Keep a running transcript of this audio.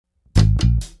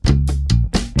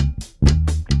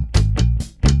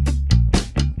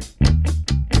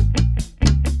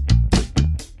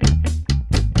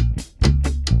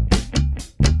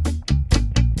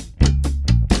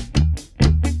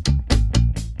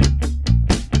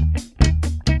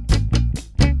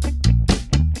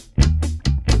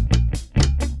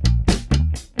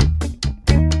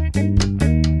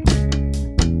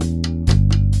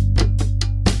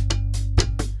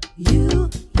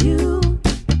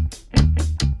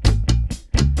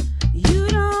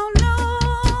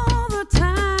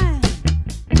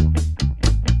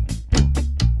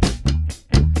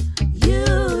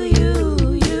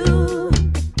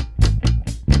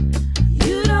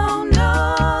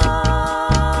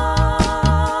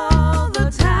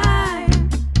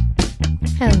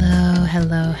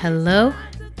hello.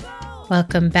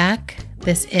 Welcome back.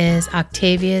 This is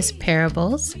Octavia's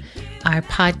Parables, our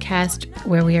podcast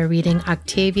where we are reading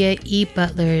Octavia E.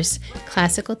 Butler's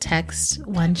classical texts,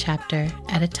 one chapter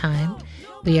at a time.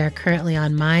 We are currently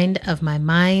on Mind of My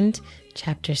Mind,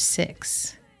 chapter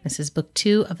 6. This is book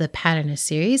 2 of the Paternus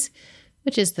series,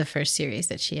 which is the first series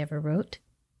that she ever wrote.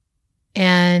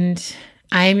 And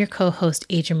I am your co-host,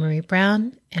 Adrienne Marie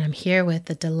Brown, and I'm here with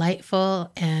the delightful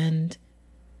and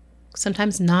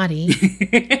sometimes naughty.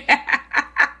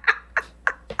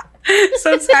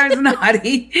 Sometimes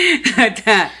naughty.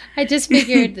 I just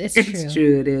figured it's true. It's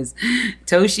true, it is.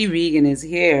 Toshi Regan is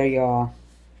here, y'all.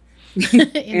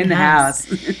 In the house.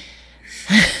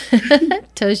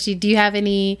 Toshi, do you have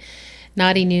any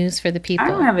naughty news for the people? I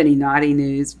don't have any naughty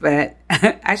news, but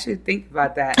I should think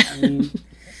about that. I mean,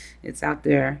 it's out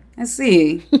there. Let's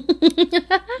see.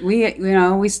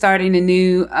 We're starting a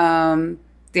new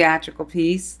theatrical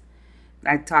piece.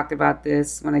 I talked about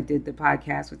this when I did the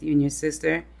podcast with you and your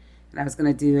sister. And I was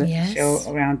going to do a show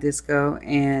around disco.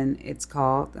 And it's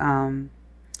called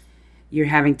You're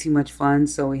Having Too Much Fun,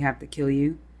 So We Have to Kill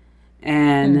You.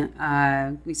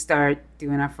 And we start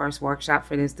doing our first workshop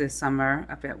for this summer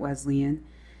up at Wesleyan.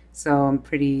 So I'm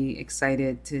pretty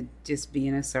excited to just be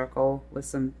in a circle with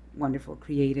some wonderful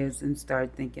creatives and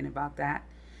start thinking about that.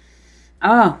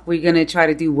 Oh, we're going to try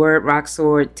to do Word Rock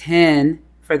Sword 10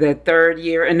 for the third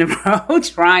year in a row,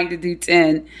 trying to do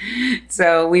 10.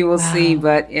 So we will see.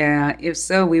 But if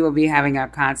so, we will be having our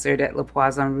concert at Le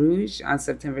Poisson Rouge on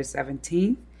September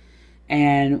 17th.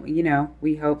 And,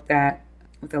 we hope that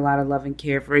with a lot of love and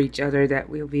care for each other that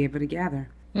we'll be able to gather.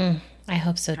 I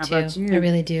hope so, How too. about you? I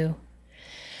really do.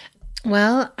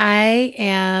 Well, I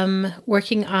am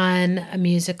working on a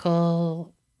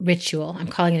musical ritual. I'm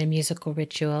calling it a musical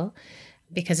ritual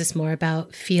because it's more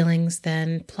about feelings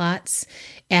than plots.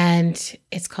 And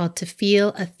it's called To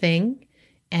Feel a Thing.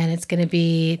 And there's going to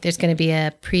be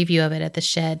a preview of it at the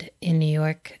Shed in New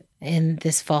York in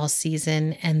this fall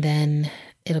season. And then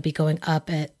it'll be going up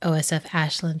at OSF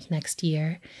Ashland next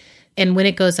year. And when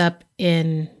it goes up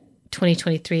in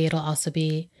 2023, it'll also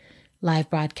be live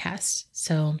broadcast.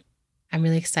 So I'm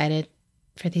really excited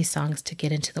for these songs to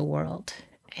get into the world.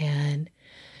 And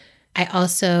I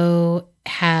also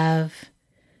have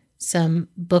some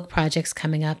book projects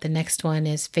coming up. The next one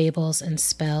is Fables and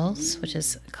Spells, which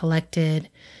is collected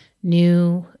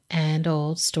new and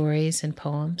old stories and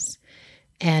poems.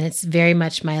 And it's very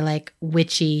much my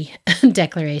witchy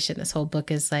declaration. This whole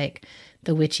book is like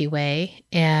the witchy way.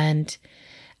 And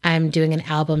I'm doing an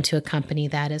album to accompany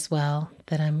that as well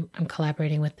that I'm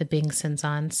collaborating with the Bingsons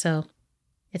on. So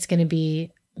it's going to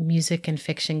be music and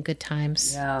fiction, good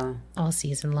times all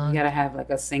season long. You got to have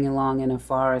a sing-along in a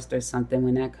forest or something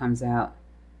when that comes out.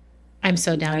 I'm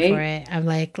so down for it. I'm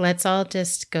like, let's all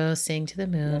just go sing to the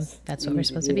moon. Yes, that's what we're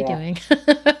supposed to be doing.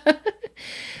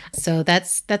 So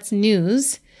that's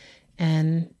news.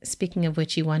 And speaking of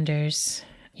witchy wonders,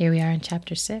 here we are in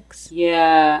chapter 6.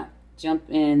 Yeah, jump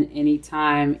in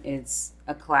anytime. It's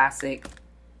a classic.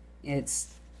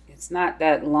 It's not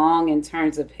that long in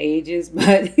terms of pages,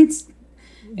 but it's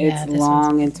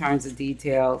long in terms of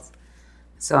details.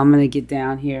 So I'm going to get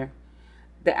down here.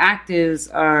 The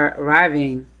actives are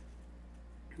arriving.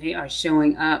 They are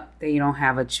showing up. They don't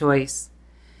have a choice.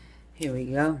 Here we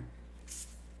go.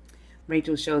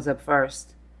 Rachel shows up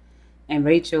first. And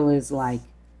Rachel is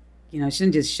she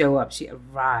doesn't just show up. She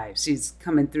arrives. She's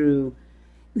coming through.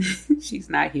 She's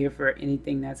not here for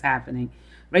anything that's happening.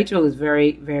 Rachel is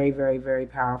very, very, very, very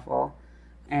powerful.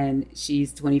 And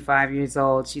she's 25 years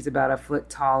old. She's about a foot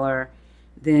taller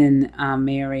than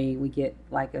Mary. We get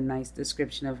a nice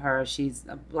description of her. She's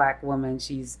a black woman.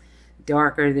 She's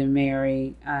darker than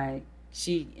Mary.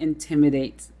 She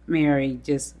intimidates Mary,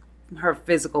 just her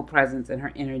physical presence and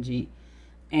her energy.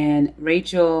 And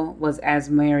Rachel was, as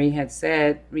Mary had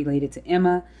said, related to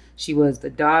Emma. She was the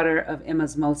daughter of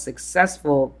Emma's most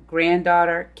successful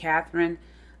granddaughter, Catherine,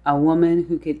 a woman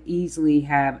who could easily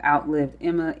have outlived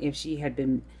Emma if she had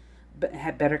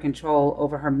better control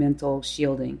over her mental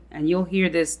shielding. And you'll hear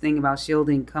this thing about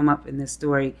shielding come up in this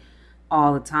story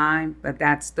all the time, but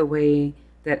that's the way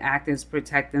that actors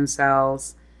protect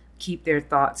themselves, keep their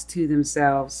thoughts to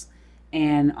themselves,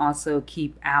 and also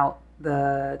keep out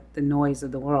the noise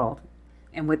of the world.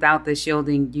 And without the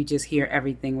shielding, you just hear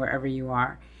everything wherever you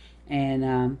are.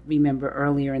 And remember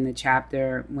earlier in the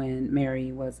chapter when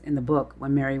Mary was in the book,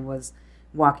 when Mary was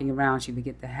walking around, she would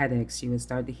get the headaches. She would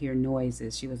start to hear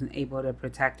noises. She wasn't able to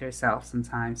protect herself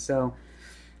sometimes. So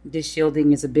this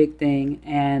shielding is a big thing.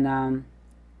 And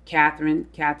Catherine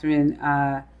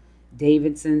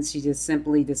Davidson, she just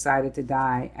simply decided to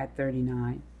die at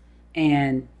 39.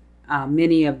 And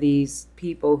many of these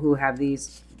people who have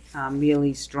these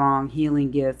really strong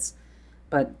healing gifts,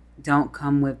 but don't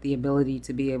come with the ability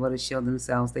to be able to shield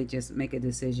themselves. They just make a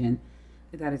decision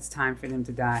that it's time for them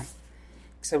to die.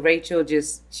 So Rachel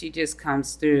just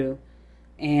comes through,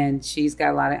 and she's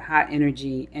got a lot of hot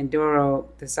energy, and Doro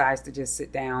decides to just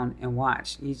sit down and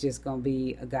watch. He's just going to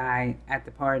be a guy at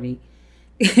the party.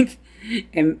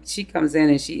 And she comes in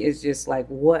and she is just like,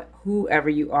 whoever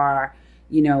you are,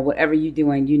 whatever you're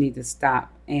doing, you need to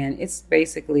stop. And it's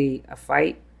basically a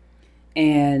fight.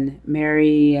 And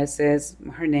Mary says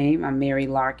her name. I'm Mary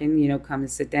Larkin, come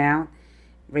and sit down.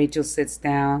 Rachel sits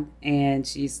down and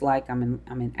she's like, I'm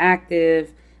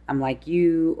inactive. I'm like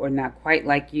you, or not quite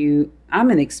like you. I'm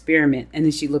an experiment. And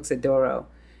then she looks at Doro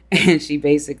and she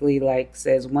basically like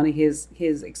says one of his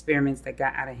experiments that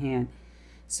got out of hand.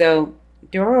 So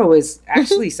Doro is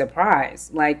actually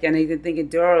surprised. Like, and I didn't think in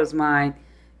Doro's mind,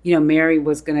 Mary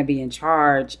was going to be in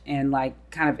charge and like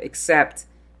kind of accept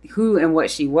who and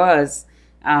what she was.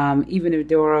 Even if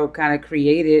Doro kind of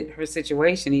created her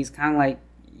situation, he's kind of like,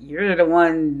 you're the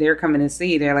one they're coming to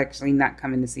see. They're actually not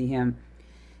coming to see him.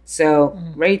 So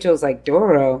Rachel's like,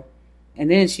 Doro.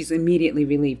 And then she's immediately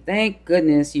relieved. Thank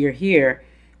goodness you're here.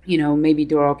 Maybe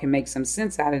Doro can make some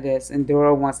sense out of this. And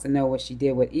Doro wants to know what she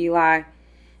did with Eli.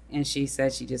 And she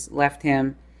said she just left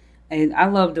him. And I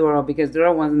love Doro because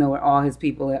Doro wants to know where all his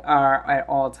people are at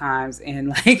all times. And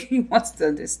like, he wants to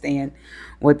understand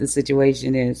what the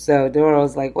situation is. So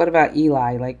Doro's like, what about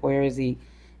Eli? Like, where is he?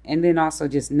 And then also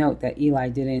just note that Eli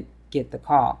didn't get the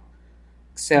call.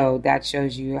 So that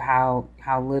shows you how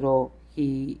little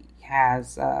he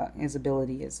has, his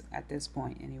ability is at this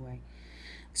point anyway.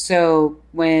 So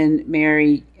when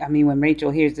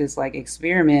Rachel hears this like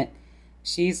experiment,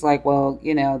 she's like, well,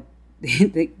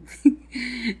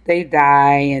 they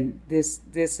die. And this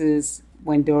is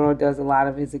when Doro does a lot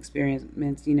of his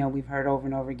experiments. We've heard over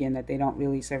and over again that they don't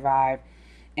really survive.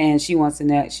 And she wants to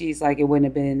know, she's like, it would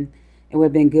have been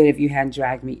good if you hadn't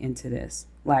dragged me into this.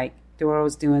 Like,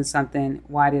 Doro's doing something.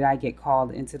 Why did I get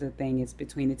called into the thing? It's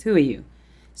between the two of you.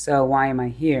 So why am I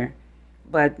here?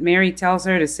 But Mary tells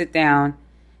her to sit down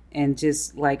and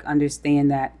just like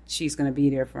understand that she's going to be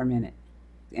there for a minute.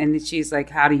 And she's like,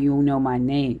 how do you know my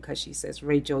name? Because she says,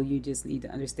 Rachel, you just need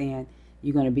to understand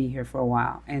you're going to be here for a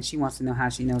while. And she wants to know how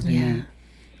she knows her name.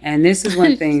 And this is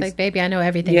one thing. She's like, baby, I know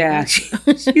everything. Yeah.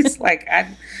 She's like,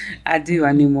 I do.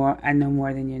 I know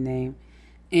more than your name.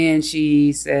 And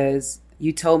she says,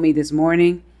 you told me this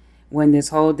morning when this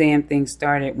whole damn thing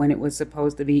started, when it was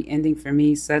supposed to be ending for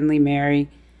me, suddenly Mary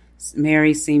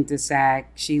seemed to sag.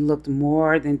 She looked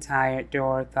more than tired,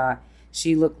 Doro thought.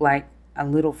 She looked like a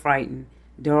little frightened.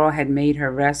 Doro had made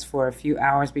her rest for a few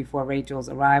hours before Rachel's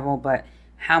arrival, but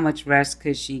how much rest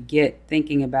could she get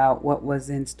thinking about what was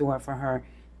in store for her,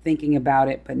 thinking about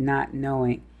it but not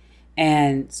knowing?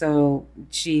 And so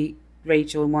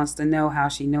Rachel wants to know how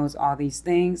she knows all these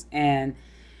things, and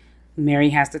Mary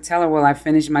has to tell her, well, I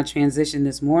finished my transition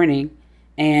this morning.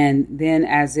 And then,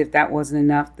 as if that wasn't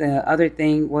enough, the other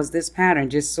thing was this pattern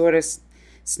just sort of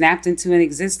snapped into an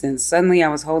existence. Suddenly I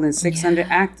was holding 600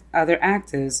 other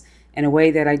actives in a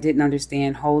way that I didn't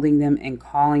understand, holding them and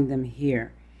calling them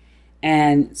here.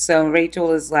 And so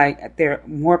Rachel is like,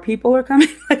 more people are coming?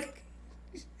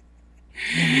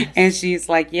 And she's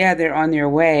like, yeah, they're on their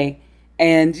way.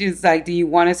 And she's like, do you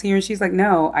want us here? And she's like,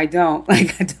 no, I don't.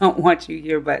 Like, I don't want you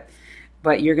here, but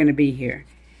you're going to be here.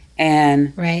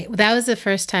 And right. Well, that was the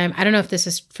first time. I don't know if this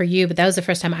is for you, but that was the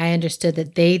first time I understood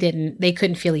that they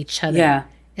couldn't feel each other. Yeah.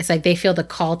 It's like they feel the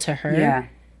call to her. Yeah.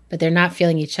 But they're not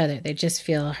feeling each other. They just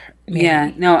feel Mary.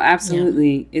 Yeah. No,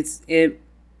 absolutely. Yeah.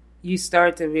 You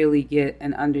start to really get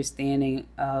an understanding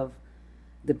of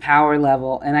the power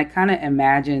level. And I kind of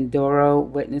imagine Doro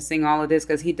witnessing all of this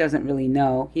because he doesn't really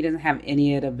know. He doesn't have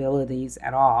any of the abilities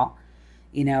at all.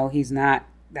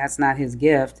 That's not his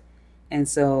gift. And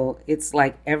so it's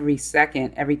like every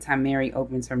second, every time Mary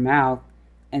opens her mouth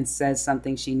and says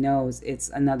something she knows, it's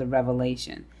another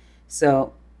revelation.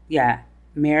 So, yeah,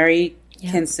 Mary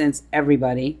can sense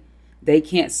everybody. They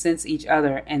can't sense each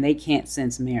other, and they can't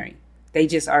sense Mary. They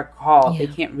just are called. Yeah.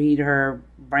 They can't read her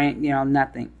brain,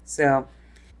 nothing. So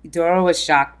Doro was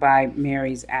shocked by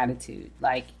Mary's attitude.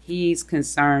 Like, he's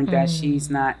concerned that she's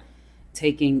not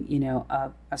taking,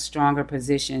 a stronger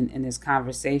position in this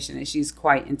conversation. And she's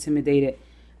quite intimidated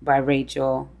by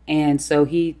Rachel. And so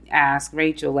he asked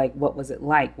Rachel, like, what was it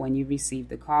like when you received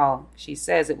the call? She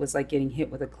says it was like getting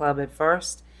hit with a club at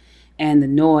first. And the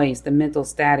noise, the mental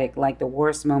static, like the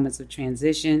worst moments of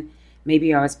transition.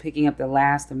 Maybe I was picking up the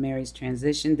last of Mary's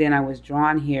transition. Then I was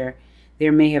drawn here.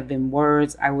 There may have been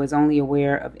words. I was only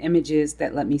aware of images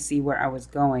that let me see where I was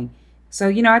going. So,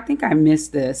 I think I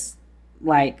missed this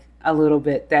like a little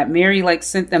bit, that Mary like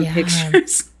sent them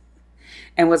pictures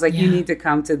and was like, you need to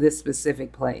come to this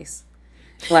specific place.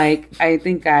 Like, I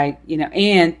think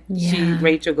and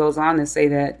Rachel goes on to say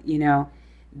that,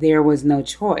 there was no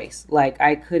choice. Like,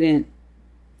 I couldn't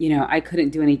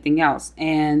do anything else.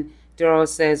 And Doro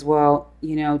says, well,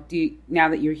 now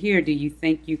that you're here, do you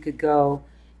think you could go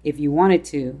if you wanted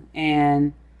to?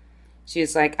 And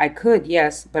she's like, I could,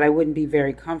 yes, but I wouldn't be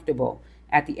very comfortable.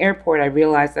 At the airport, I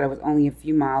realized that I was only a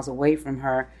few miles away from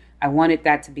her. I wanted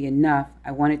that to be enough.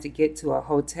 I wanted to get to a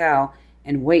hotel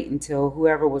and wait until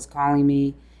whoever was calling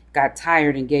me got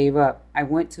tired and gave up. I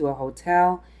went to a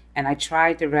hotel and I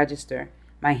tried to register.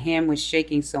 My hand was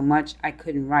shaking so much I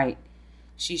couldn't write.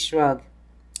 She shrugged.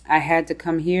 I had to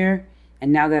come here,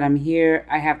 and now that I'm here,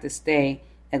 I have to stay,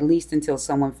 at least until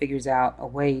someone figures out a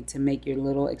way to make your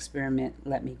little experiment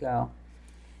let me go.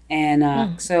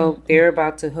 And so they're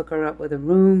about to hook her up with a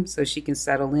room so she can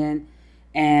settle in.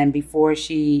 And before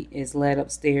she is led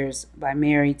upstairs by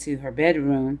Mary to her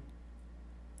bedroom,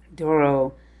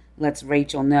 Doro lets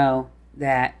Rachel know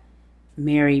that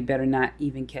Mary better not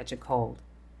even catch a cold.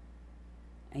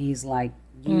 And he's like,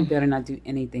 you better not do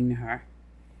anything to her.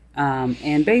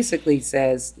 And basically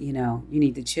says, you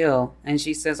need to chill. And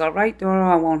she says, all right, Doro,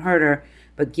 I won't hurt her,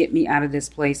 but get me out of this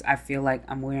place. I feel like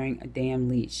I'm wearing a damn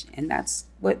leash. And that's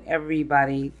what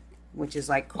everybody, which is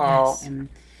like Carl and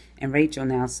Rachel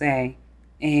now say.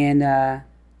 And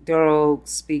Doro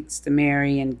speaks to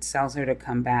Mary and tells her to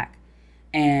come back.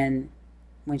 And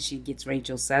when she gets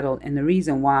Rachel settled, and the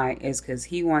reason why is because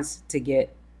he wants to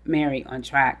get Mary on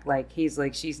track. Like, he's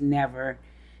like, she's never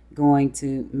going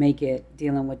to make it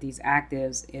dealing with these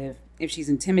actives if she's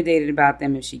intimidated about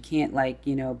them, if she can't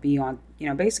be on,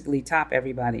 basically top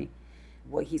everybody.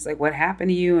 He's like, what happened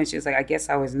to you? And she's like, I guess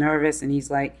I was nervous. And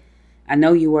he's like, I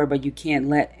know you were, but you can't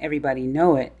let everybody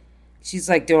know it. She's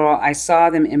like, Doro, I saw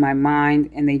them in my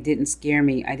mind and they didn't scare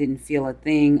me. I didn't feel a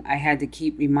thing. I had to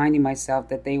keep reminding myself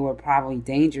that they were probably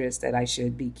dangerous, that I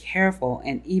should be careful.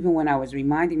 And even when I was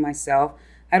reminding myself,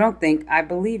 I don't think I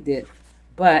believed it.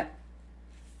 But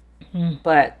the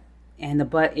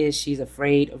but is she's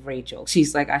afraid of Rachel.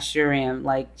 She's like, I sure am.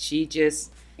 Like, she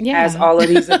just has all of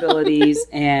these abilities,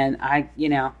 and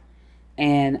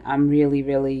and I'm really,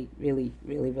 really, really,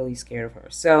 really, really scared of her.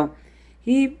 So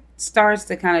he starts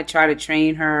to kind of try to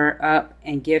train her up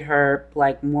and get her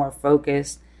like more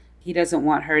focused. He doesn't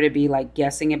want her to be like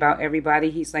guessing about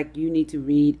everybody. He's like, you need to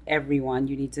read everyone.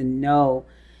 You need to know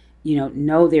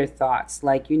their thoughts.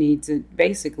 Like, you need to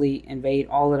basically invade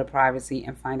all of the privacy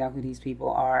and find out who these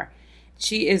people are.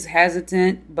 She is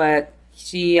hesitant, but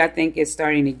she, I think, is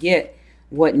starting to get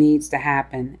what needs to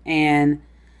happen. And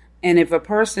if a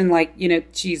person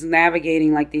she's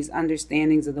navigating like these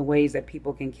understandings of the ways that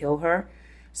people can kill her,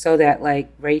 so that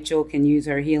like Rachel can use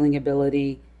her healing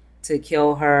ability to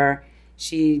kill her.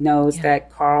 She knows that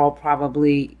Carl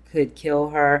probably could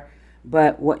kill her.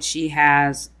 But what she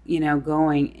has,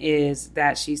 going is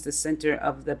that she's the center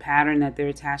of the pattern that they're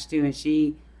attached to. And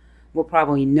she will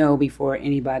probably know before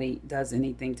anybody does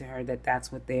anything to her that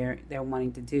that's what they're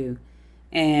wanting to do.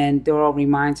 And Doro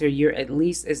reminds her, you're at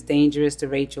least as dangerous to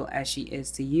Rachel as she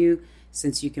is to you.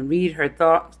 Since you can read her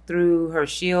thoughts through her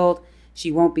shield, she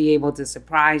won't be able to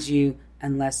surprise you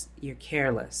unless you're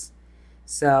careless.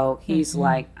 So he's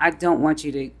like, I don't want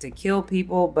you to kill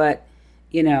people, but,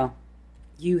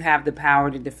 you have the power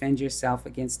to defend yourself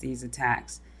against these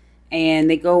attacks. And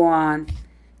they go on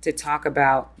to talk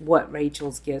about what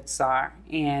Rachel's gifts are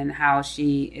and how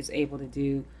she is able to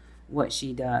do what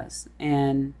she does.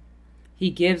 And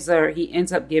he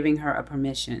ends up giving her a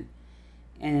permission.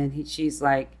 And she's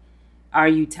like, are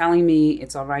you telling me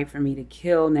it's all right for me to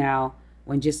kill now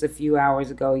when just a few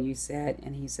hours ago you said?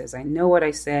 And he says, I know what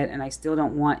I said, and I still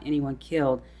don't want anyone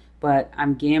killed, but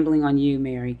I'm gambling on you,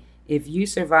 Mary. If you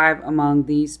survive among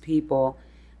these people,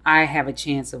 I have a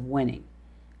chance of winning.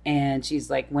 And she's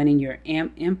like, winning your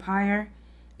empire?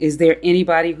 Is there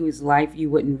anybody whose life you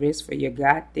wouldn't risk for your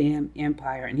goddamn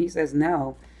empire? And he says,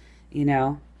 no,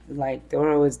 like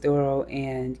Doro is Doro.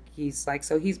 And he's like,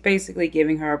 so he's basically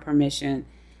giving her permission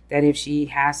that if she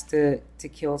has to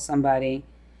kill somebody,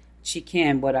 she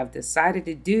can. What I've decided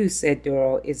to do, said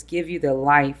Doro, is give you the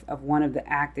life of one of the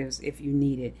actives if you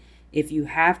need it. If you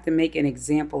have to make an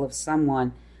example of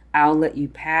someone, I'll let you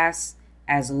pass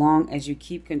as long as you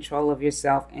keep control of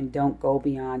yourself and don't go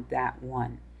beyond that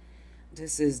one.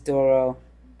 This is Doro.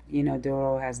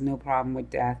 Doro has no problem with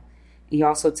death. He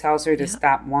also tells her to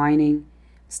stop whining,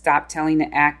 stop telling the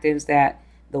actives that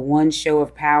the one show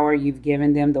of power you've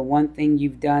given them, the one thing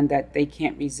you've done that they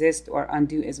can't resist or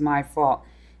undo is my fault.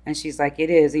 And she's like, it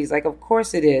is. He's like, of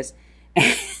course it is.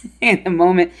 And the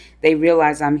moment they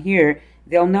realize I'm here,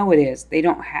 they'll know it is. They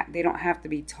don't have to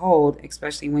be told,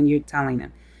 especially when you're telling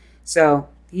them. So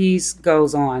he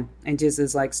goes on and just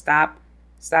is like, stop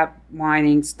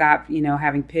whining, stop,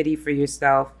 having pity for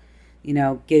yourself,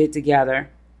 get it together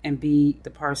and be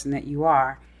the person that you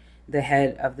are, the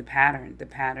head of the pattern, the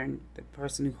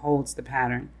person who holds the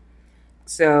pattern.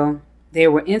 So there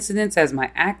were incidents as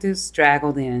my actors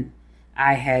straggled in.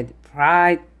 I had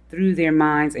pried through their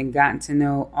minds and gotten to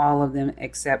know all of them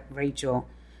except Rachel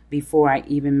before I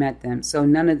even met them. So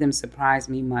none of them surprised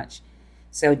me much.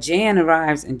 So Jan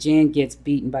arrives and Jan gets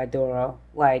beaten by Doro.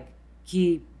 Like,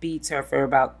 he beats her for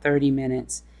about 30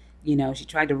 minutes. She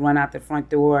tried to run out the front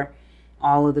door.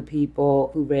 All of the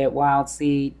people who read Wild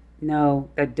Seed know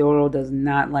that Doro does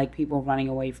not like people running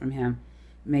away from him.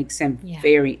 Makes him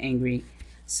very angry.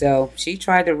 So she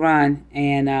tried to run,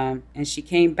 and she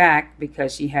came back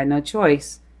because she had no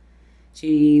choice.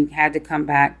 She had to come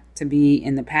back to be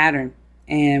in the pattern.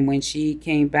 And when she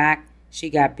came back, she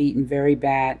got beaten very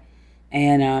bad.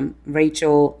 And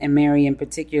Rachel and Mary in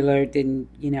particular didn't,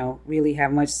 really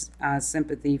have much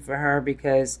sympathy for her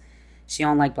because she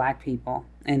don't like black people.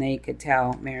 And they could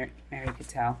tell, Mary could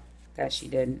tell that she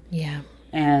didn't. Yeah.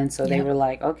 And so they were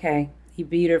like, okay, he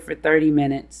beat her for 30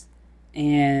 minutes.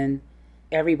 And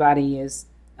everybody is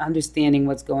understanding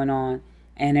what's going on.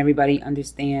 And everybody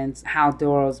understands how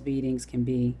Doro's beatings can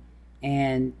be.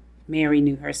 And Mary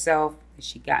knew herself that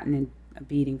she'd gotten in a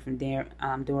beating from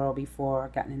Doro before,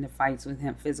 gotten into fights with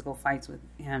him, physical fights with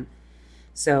him.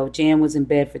 So Jan was in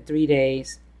bed for 3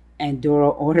 days, and Doro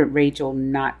ordered Rachel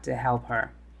not to help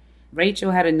her.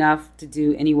 Rachel had enough to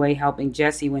do anyway, helping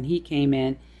Jesse when he came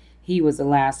in. He was the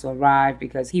last to arrive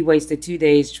because he wasted 2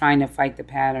 days trying to fight the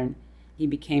pattern. He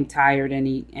became tired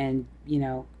and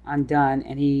undone,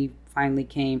 and he finally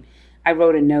came. I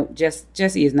wrote a note.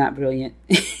 Jesse is not brilliant.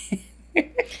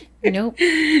 Nope.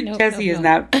 Jesse is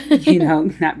not,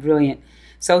 not brilliant.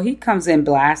 So he comes in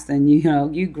blasting,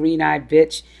 you green-eyed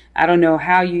bitch. I don't know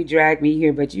how you dragged me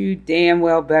here, but you damn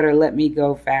well better let me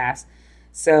go fast.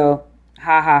 So,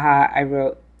 I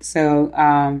wrote.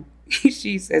 So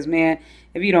she says, man,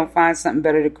 if you don't find something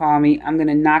better to call me, I'm going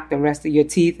to knock the rest of your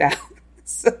teeth out.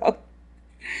 So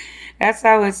that's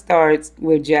how it starts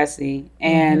with Jesse.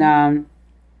 And,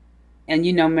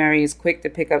 Mary is quick to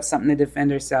pick up something to defend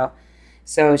herself.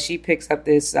 So she picks up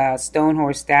this stone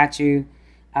horse statue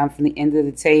from the end of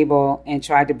the table and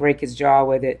tried to break his jaw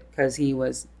with it because he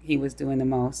was doing the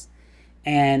most.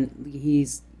 And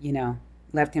he's,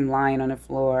 left him lying on the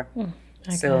floor. Okay.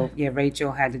 So,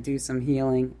 Rachel had to do some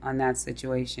healing on that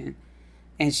situation.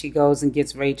 And she goes and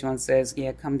gets Rachel and says,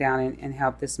 come down and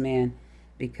help this man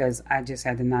because I just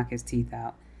had to knock his teeth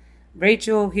out.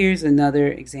 Rachel, here's another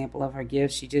example of her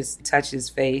gift. She just touched his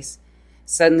face.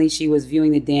 Suddenly she was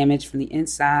viewing the damage from the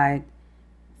inside,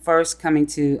 first coming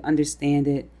to understand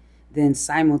it, then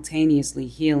simultaneously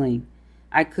healing.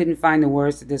 I couldn't find the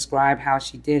words to describe how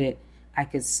she did it. I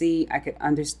could see, I could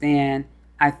understand.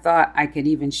 I thought I could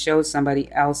even show somebody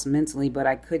else mentally, but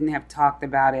I couldn't have talked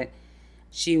about it.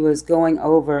 She was going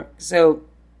over. So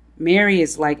Mary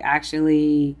is like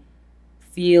actually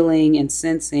feeling and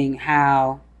sensing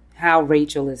how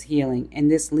Rachel is healing. And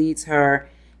this leads her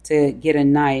to get a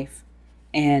knife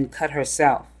and cut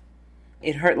herself.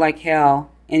 It hurt like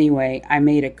hell. Anyway, I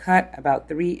made a cut about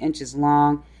 3 inches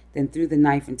long, then threw the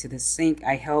knife into the sink.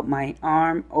 I held my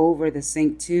arm over the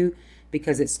sink too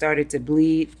because it started to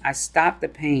bleed. I stopped the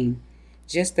pain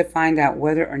just to find out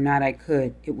whether or not I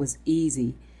could. It was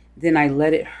easy. Then I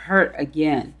let it hurt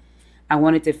again. I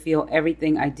wanted to feel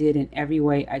everything I did in every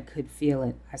way I could feel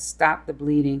it. I stopped the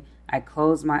bleeding. I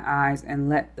closed my eyes and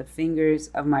let the fingers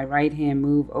of my right hand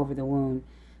move over the wound.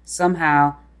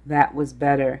 Somehow that was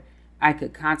better. I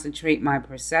could concentrate my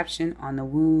perception on the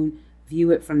wound,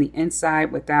 view it from the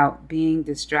inside without being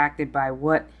distracted by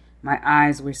what my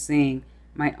eyes were seeing.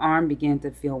 My arm began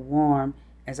to feel warm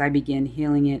as I began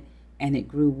healing it, and it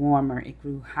grew warmer. It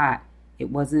grew hot. It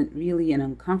wasn't really an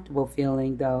uncomfortable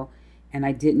feeling, though, and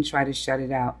I didn't try to shut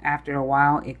it out. After a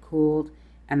while, it cooled,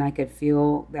 and I could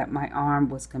feel that my arm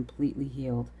was completely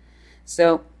healed.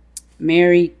 So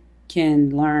Mary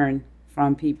can learn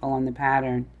from people on the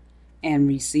pattern and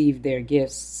receive their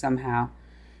gifts somehow.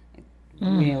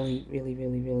 Really, really,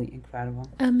 really, really incredible.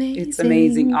 Amazing. It's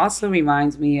amazing. Also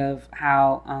reminds me of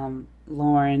how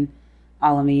Lauren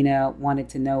Alamina wanted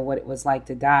to know what it was like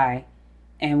to die,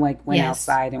 and went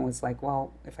outside and was like,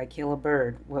 well, if I kill a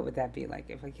bird, what would that be like?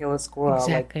 If I kill a squirrel,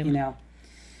 exactly.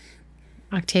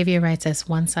 Octavia writes us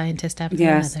one scientist after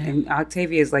another. Yes, and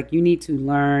Octavia is like, you need to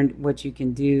learn what you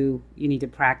can do. You need to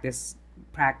practice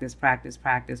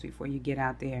before you get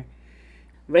out there.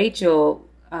 Rachel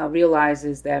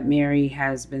realizes that Mary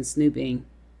has been snooping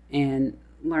and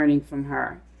learning from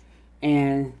her.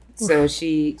 And so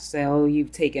she said, "Oh,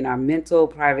 you've taken our mental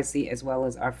privacy as well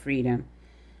as our freedom."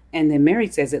 And then Mary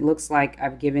says, "It looks like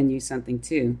I've given you something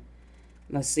too.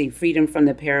 Let's see, freedom from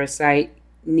the parasite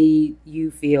need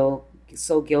you feel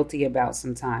so guilty about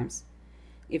sometimes.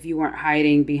 If you weren't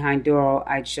hiding behind Doro,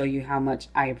 I'd show you how much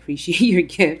I appreciate your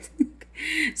gift."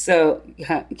 So,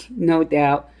 no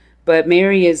doubt. But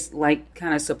Mary is like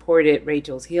kind of supported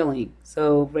Rachel's healing.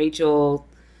 So Rachel's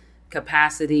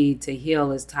capacity to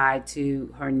heal is tied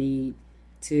to her need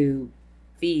to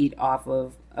feed off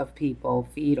of people,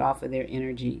 feed off of their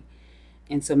energy.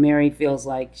 And so Mary feels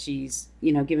like she's,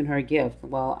 giving her a gift.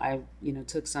 Well, I,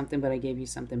 took something, but I gave you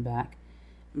something back.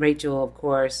 Rachel, of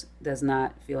course, does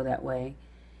not feel that way.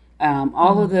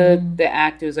 All of the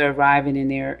actors are arriving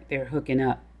and they're hooking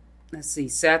up. Let's see.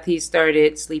 Seth, he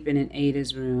started sleeping in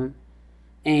Ada's room.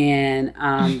 And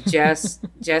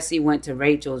Jesse went to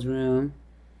Rachel's room.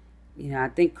 I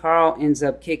think Carl ends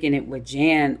up kicking it with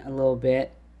Jan a little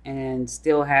bit and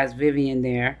still has Vivian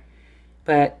there.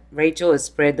 But Rachel has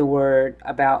spread the word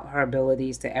about her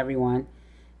abilities to everyone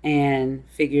and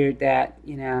figured that,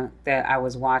 that I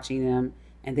was watching them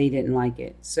and they didn't like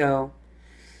it. So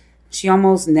she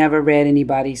almost never read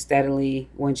anybody steadily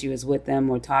when she was with them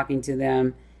or talking to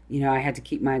them. I had to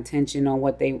keep my attention on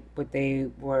what they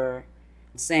were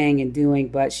saying and doing,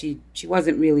 but she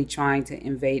wasn't really trying to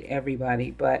invade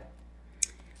everybody, but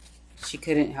she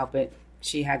couldn't help it.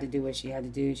 She had to do what she had to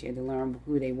do. She had to learn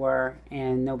who they were,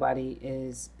 and nobody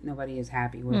is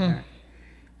happy with her.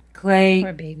 Clay,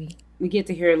 poor baby. We get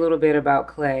to hear a little bit about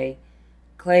Clay.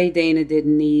 Clay Dana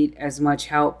didn't need as much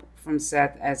help from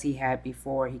Seth as he had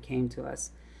before he came to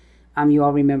us. You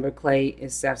all remember Clay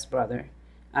is Seth's brother.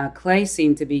 Clay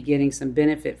seemed to be getting some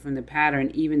benefit from the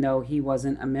pattern, even though he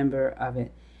wasn't a member of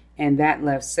it, and that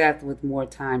left Seth with more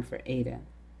time for Ada.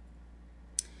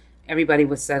 Everybody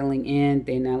was settling in.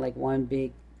 They're now like one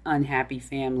big unhappy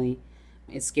family.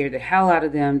 It scared the hell out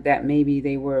of them that maybe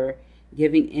they were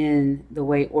giving in the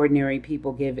way ordinary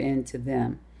people give in to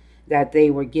them, that they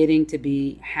were getting to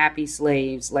be happy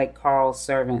slaves like Carl's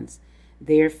servants.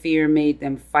 Their fear made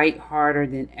them fight harder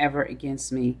than ever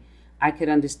against me. I could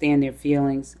understand their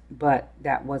feelings, but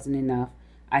that wasn't enough.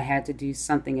 I had to do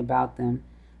something about them.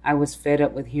 I was fed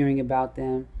up with hearing about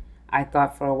them. I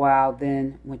thought for a while,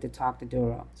 then went to talk to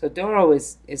Doro. So Doro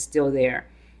is still there.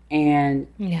 And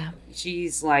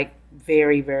she's like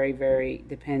very, very, very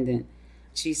dependent.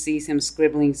 She sees him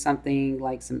scribbling something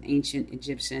like some ancient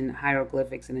Egyptian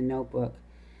hieroglyphics in a notebook.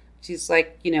 She's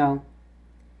like,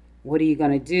 what are you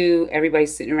going to do?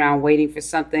 Everybody's sitting around waiting for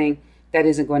something that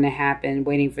isn't going to happen,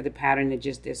 waiting for the pattern to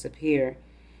just disappear.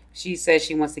 She says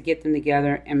she wants to get them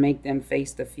together and make them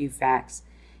face the few facts.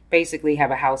 Basically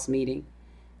have a house meeting.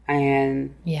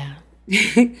 And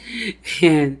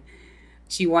and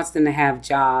she wants them to have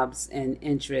jobs and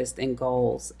interests and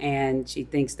goals. And she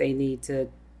thinks they need to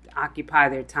occupy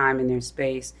their time and their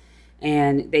space.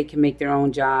 And they can make their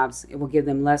own jobs. It will give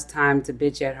them less time to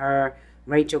bitch at her.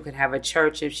 Rachel could have a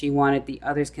church if she wanted. The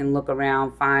others can look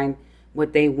around, find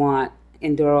what they want.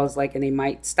 And Doro's like, and they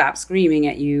might stop screaming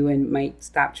at you and might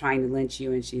stop trying to lynch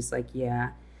you. And she's like, yeah.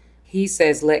 He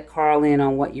says, let Carl in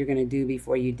on what you're going to do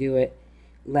before you do it.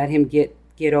 Let him get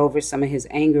over some of his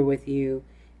anger with you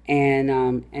and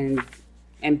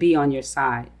be on your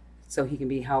side so he can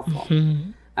be helpful.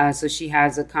 Mm-hmm. So she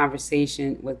has a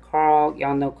conversation with Carl.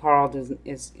 Y'all know Carl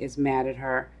is mad at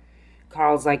her.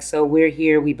 Carl's like, so we're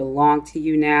here. We belong to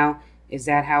you now. Is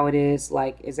that how it is?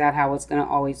 Like, is that how it's going to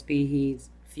always be? He's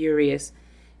furious.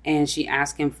 And she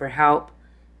asks him for help.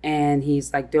 And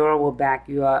he's like, Doro will back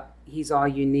you up. He's all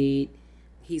you need.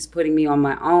 He's putting me on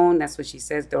my own. That's what she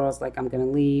says. Doro's like, I'm going to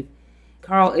leave.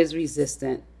 Carl is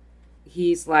resistant.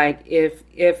 He's like,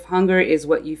 if hunger is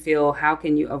what you feel, how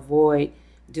can you avoid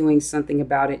doing something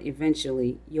about it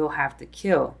eventually? You'll have to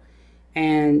kill.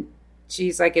 And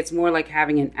she's like, it's more like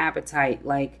having an appetite,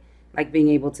 like being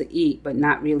able to eat, but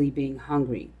not really being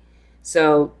hungry.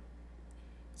 So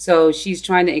she's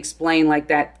trying to explain like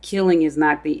that killing is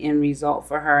not the end result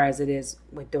for her as it is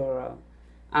with Doro.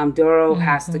 Doro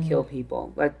has to kill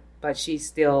people, but she's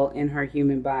still in her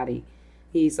human body.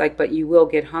 He's like, but you will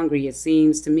get hungry. It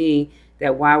seems to me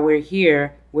that while we're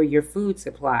here, we're your food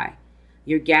supply.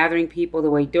 You're gathering people the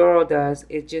way Doro does.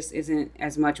 It just isn't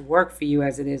as much work for you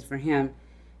as it is for him.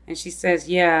 And she says,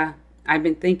 yeah, I've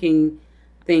been thinking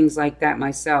things like that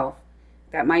myself.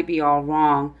 That might be all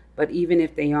wrong, but even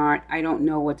if they aren't, I don't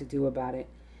know what to do about it.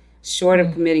 Short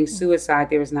of committing suicide,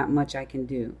 there is not much I can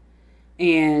do.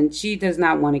 And she does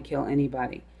not want to kill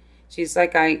anybody. She's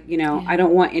like, I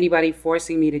don't want anybody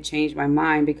forcing me to change my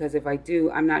mind, because if I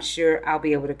do, I'm not sure I'll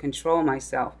be able to control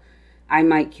myself. I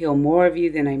might kill more of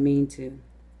you than I mean to.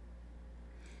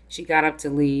 She got up to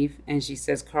leave, and she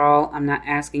says, Carl, I'm not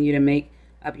asking you to make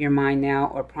up your mind now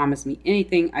or promise me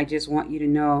anything. I just want you to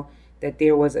know that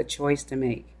there was a choice to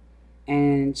make.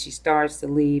 And she starts to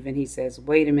leave, and he says,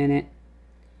 wait a minute.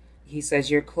 He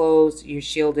says, you're closed, you're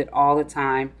shielded all the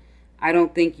time. I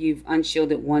don't think you've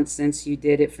unshielded once since you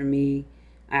did it for me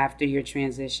after your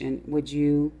transition. Would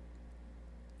you,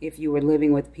 if you were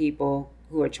living with people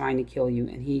who are trying to kill you?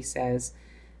 And he says,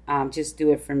 just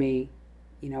do it for me,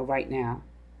 right now.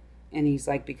 And he's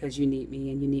like, because you need me,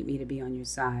 and you need me to be on your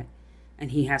side. And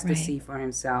he has to see for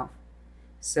himself.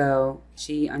 So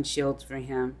she unshields for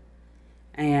him.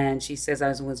 And she says, I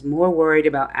was more worried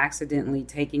about accidentally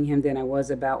taking him than I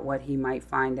was about what he might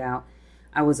find out.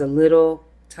 I was a little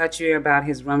touchier about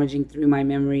his rummaging through my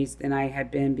memories than I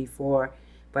had been before,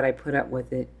 but I put up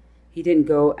with it. He didn't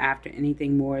go after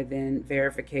anything more than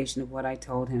verification of what I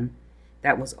told him.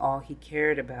 That was all he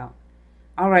cared about.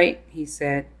 All right, he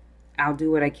said, I'll do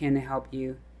what I can to help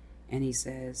you. And he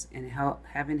says, and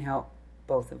heaven help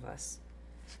both of us.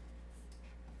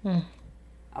 A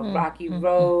rocky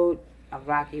road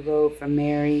for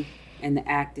Mary and the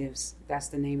Actives. That's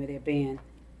the name of their band.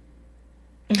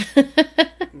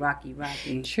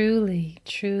 Rocky.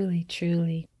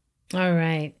 Truly. All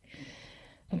right.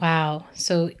 Wow.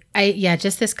 So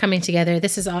just this coming together,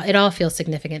 it all feels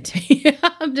significant to me.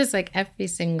 I'm just like every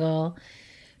single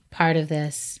part of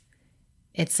this.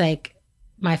 It's like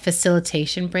my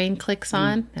facilitation brain clicks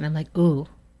on and I'm like, ooh,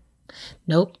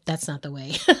 nope, that's not the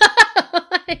way.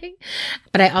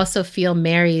 But I also feel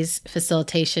Mary's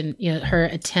facilitation, her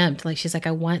attempt, like she's like,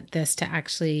 I want this to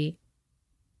actually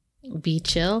be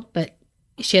chill, but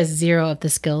she has zero of the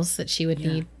skills that she would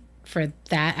need for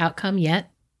that outcome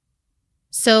yet.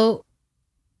 So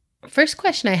first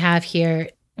question I have here,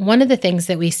 one of the things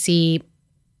that we see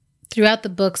throughout the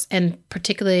books and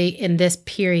particularly in this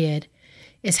period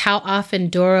is how often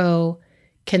Doro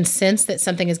can sense that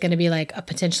something is going to be like a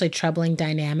potentially troubling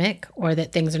dynamic or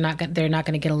that things they're not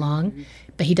going to get along,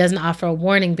 but he doesn't offer a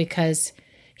warning because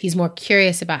he's more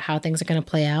curious about how things are going to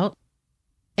play out.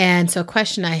 And so a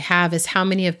question I have is how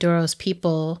many of Doro's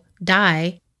people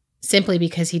die simply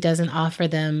because he doesn't offer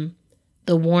them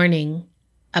the warning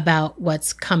about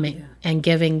what's coming and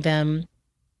giving them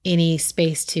any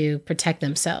space to protect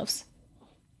themselves.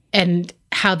 And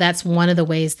how that's one of the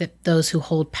ways that those who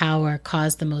hold power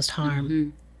cause the most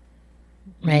harm,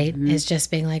 right? Is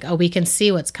just being like, oh, we can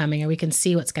see what's coming or we can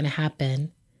see what's going to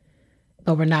happen,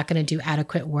 but we're not going to do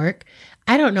adequate work.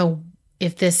 I don't know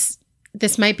if this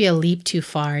might be a leap too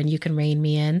far and you can rein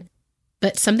me in,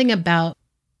 but something about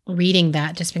reading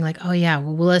that, just being like, oh yeah,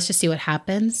 well, let's just see what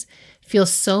happens,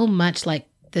 feels so much like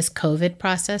this COVID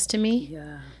process to me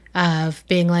of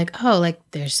being like, oh, like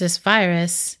there's this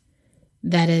virus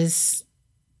that is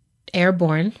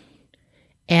airborne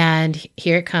and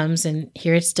here it comes and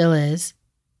here it still is.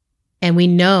 And we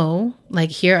know like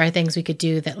here are things we could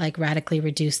do that like radically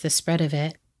reduce the spread of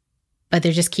it. But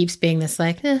there just keeps being this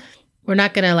like, we're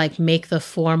not going to like make the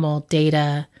formal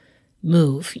data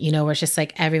move, where it's just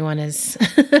like everyone is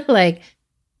like,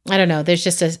 I don't know. There's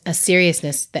just a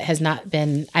seriousness that has not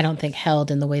been, I don't think,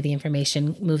 held in the way the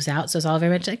information moves out. So it's all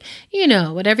very much like,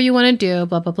 whatever you want to do,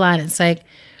 blah, blah, blah. And it's like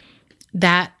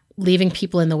that leaving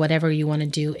people in the whatever you want to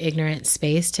do ignorant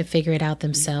space to figure it out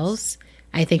themselves,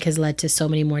 I think has led to so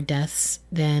many more deaths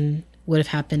than would have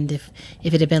happened if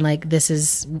it had been like, this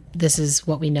is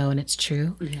what we know and it's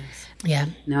true. Yes. Yeah.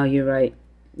 No, you're right.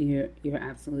 You're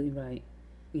absolutely right.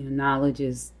 Knowledge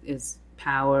is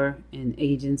power and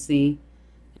agency.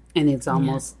 And it's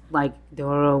almost like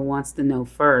Doro wants to know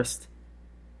first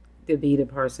to be the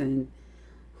person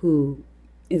who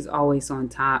is always on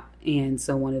top. And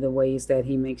so one of the ways that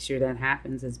he makes sure that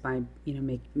happens is by,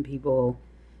 making people,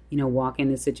 walk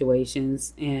into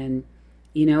situations and,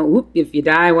 if you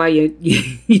die while you're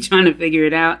trying to figure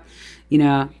it out,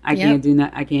 I can't do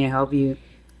that. I can't help you.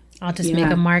 I'll just make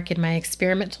a mark in my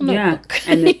experimental notebook.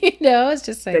 Yeah. And it's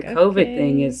just like the COVID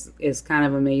thing is kind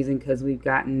of amazing because we've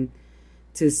gotten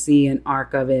to see an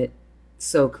arc of it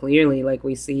so clearly, like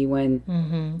we see when,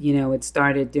 it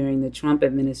started during the Trump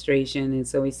administration. And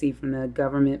so we see from the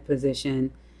government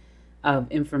position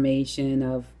of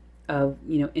information, of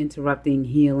interrupting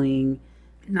healing,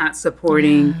 not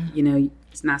supporting,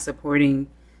 it's not supporting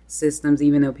systems,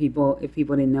 even though if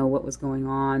people didn't know what was going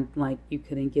on, like you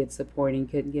couldn't get supporting,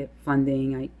 couldn't get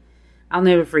funding. I'll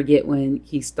never forget when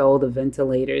he stole the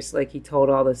ventilators. Like he told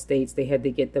all the states they had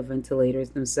to get the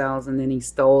ventilators themselves, and then he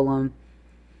stole them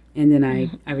And then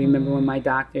I remember when my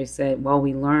doctor said, well,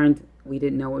 we learned we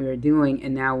didn't know what we were doing.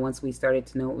 And now once we started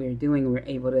to know what we were doing, we were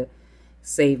able to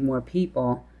save more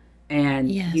people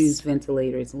and use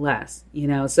ventilators less,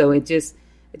 So it just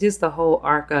the whole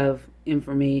arc of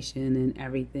information and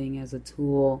everything as a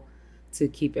tool to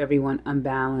keep everyone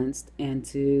unbalanced and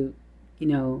to,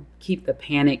 keep the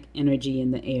panic energy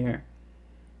in the air,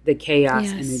 the chaos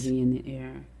energy in the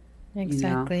air.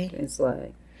 Exactly. It's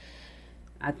like,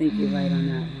 I think you're right on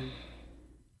that one.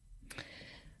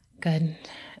 Good.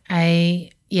 I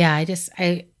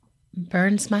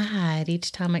burns my hide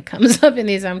each time it comes up in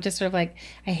these. I'm just sort of like,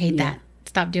 I hate that.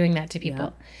 Stop doing that to people.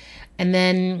 Yeah. And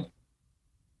then,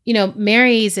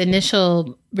 Mary's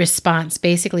initial response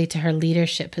basically to her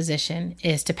leadership position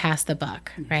is to pass the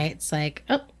buck, right? It's like,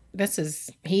 oh, this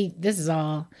is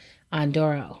all on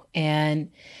Doro.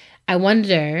 And I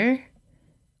wonder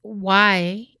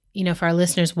why, for our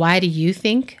listeners, why do you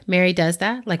think Mary does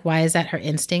that? Like, why is that her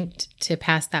instinct to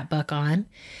pass that buck on?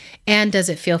 And does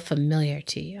it feel familiar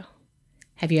to you?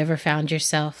 Have you ever found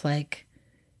yourself like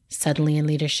suddenly in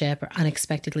leadership or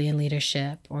unexpectedly in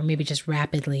leadership or maybe just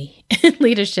rapidly in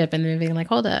leadership and then being like,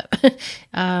 hold up,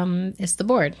 it's the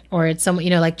board or it's someone,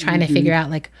 like trying to figure out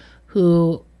like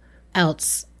who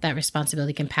else that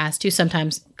responsibility can pass to,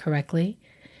 sometimes correctly.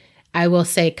 I will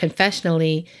say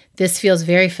confessionally, this feels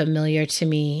very familiar to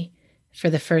me for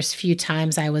the first few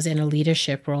times I was in a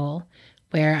leadership role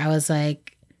where I was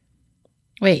like,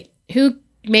 wait, who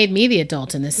made me the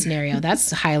adult in this scenario?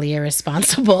 That's highly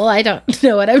irresponsible. I don't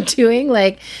know what I'm doing.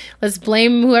 Like, let's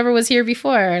blame whoever was here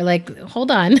before. Like,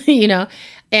 hold on,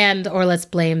 or let's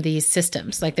blame these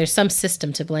systems. Like there's some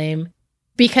system to blame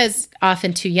because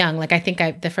often too young. Like I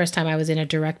think the first time I was in a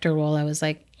director role, I was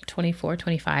like 24,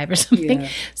 25 or something. Yeah.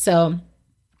 So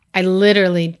I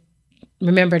literally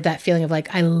remembered that feeling of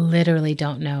like, I literally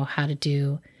don't know how to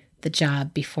do the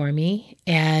job before me.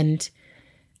 And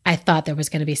I thought there was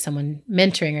going to be someone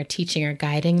mentoring or teaching or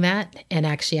guiding that. And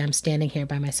actually I'm standing here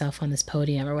by myself on this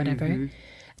podium or whatever. Mm-hmm.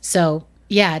 So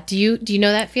yeah. Do you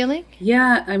know that feeling?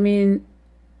 Yeah. I mean,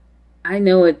 I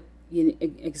know it,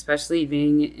 especially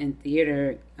being in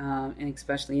theater, and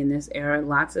especially in this era,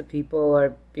 lots of people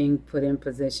are being put in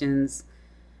positions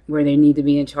where they need to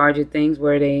be in charge of things,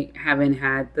 where they haven't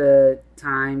had the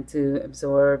time to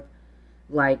absorb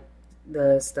like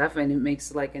the stuff, and it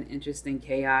makes like an interesting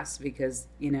chaos because,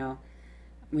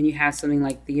 when you have something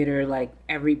like theater, like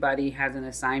everybody has an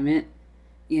assignment,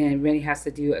 everybody has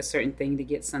to do a certain thing to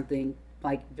get something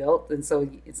like built. And so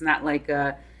it's not like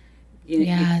you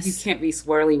can't be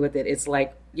swirly with it. It's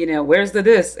like, where's the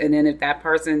this? And then if that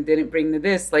person didn't bring the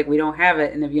this, like we don't have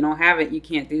it. And if you don't have it, you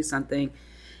can't do something.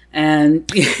 And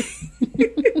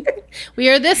we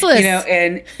are this list,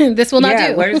 and this will not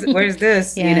do. Where's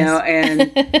this,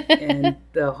 and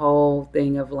the whole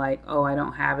thing of like, oh, I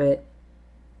don't have it.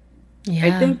 Yeah.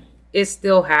 I think it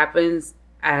still happens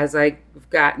as I've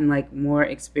gotten like more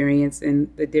experience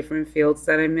in the different fields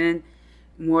that I'm in,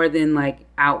 more than like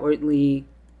outwardly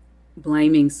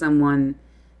blaming someone.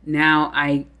 Now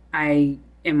I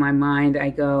in my mind I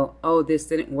go, oh, this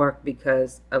didn't work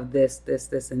because of this,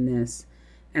 and this,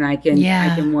 and I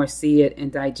can more see it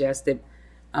and digest it.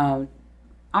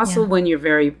 Also, when you're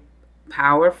very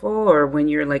powerful, or when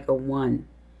you're like a one,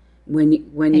 when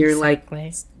you're like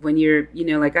when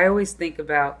you're like I always think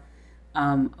about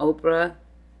Oprah.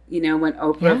 When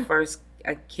Oprah first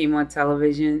came on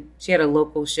television, she had a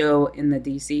local show in the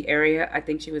DC area. I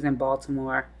think she was in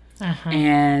Baltimore.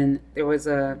 And there was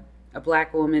a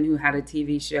black woman who had a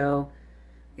TV show,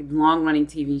 a long-running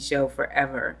TV show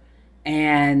forever.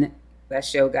 And that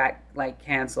show got, like,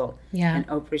 canceled. Yeah. And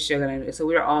Oprah's show got... So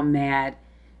we were all mad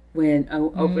when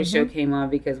Oprah's show came on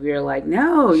because we were like,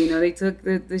 no, they took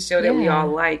the show that we all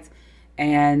liked.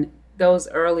 And those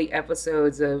early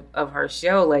episodes of her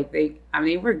show, like, they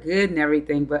were good and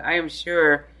everything, but I am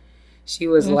sure she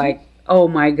was like, oh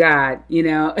my God,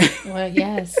 Well,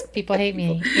 yes, people hate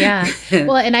me. Yeah.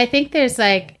 Well, and I think it's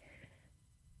like,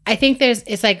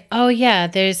 oh yeah,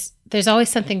 there's always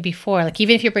something before. Like,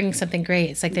 even if you're bringing something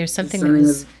great, it's like there's something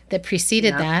that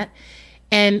preceded that.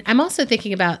 And I'm also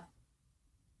thinking about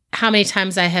how many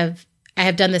times I have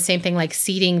done the same thing, like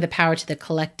ceding the power to the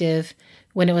collective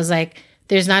when it was like,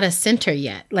 there's not a center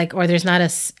yet, like, or there's not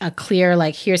a clear,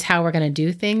 like, here's how we're going to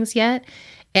do things yet.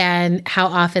 And how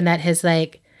often that has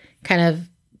like kind of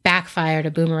backfired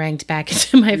or boomeranged back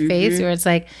into my face, where it's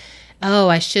like, oh,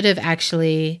 I should have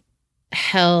actually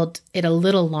held it a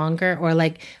little longer,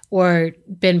 or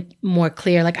been more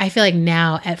clear. Like, I feel like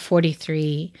now at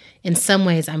 43, in some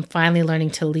ways, I'm finally learning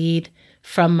to lead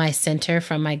from my center,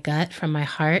 from my gut, from my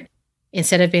heart.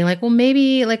 instead of being like, well,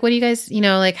 maybe like, what do you guys,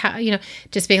 like how,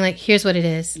 just being like, here's what it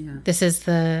is. Yeah. This is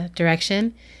the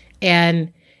direction.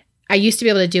 And I used to be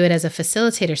able to do it as a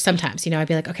facilitator sometimes, I'd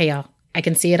be like, okay, y'all, I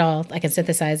can see it all. I can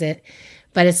synthesize it.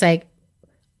 But it's like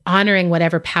honoring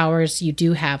whatever powers you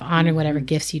do have, honoring whatever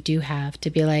gifts you do have, to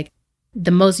be like,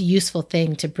 the most useful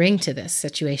thing to bring to this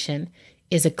situation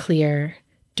is a clear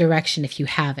direction if you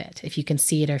have it, if you can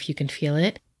see it or if you can feel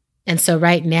it. And so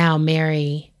right now,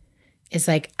 Mary is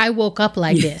like, I woke up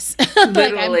like this.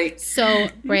 Like I'm so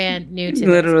brand new to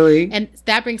Literally. this. And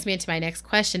that brings me into my next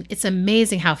question. It's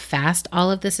amazing how fast all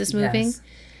of this is moving. Yes.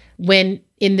 When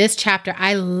in this chapter,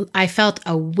 I felt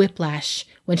a whiplash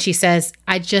when she says,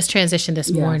 I just transitioned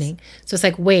this morning. So it's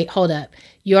like, wait, hold up.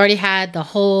 You already had the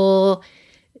whole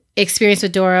experience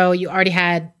with Doro. You already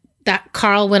had that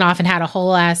Carl went off and had a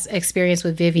whole ass experience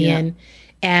with Vivian. Yeah.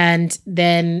 And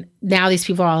then now these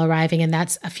people are all arriving, and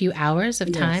that's a few hours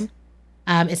of time.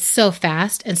 It's so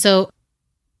fast. And so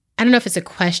I don't know if it's a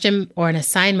question or an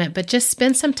assignment, but just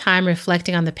spend some time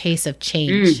reflecting on the pace of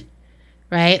change,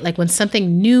 right? Like when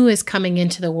something new is coming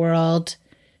into the world,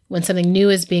 when something new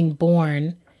is being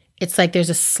born, it's like there's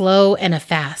a slow and a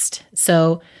fast.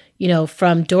 So,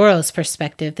 from Doro's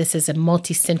perspective, this is a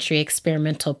multi-century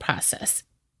experimental process.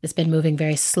 It's been moving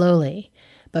very slowly.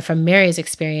 But from Mary's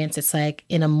experience, it's like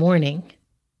in a morning,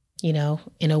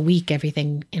 in a week,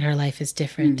 everything in her life is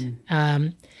different.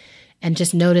 And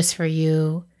just notice for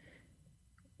you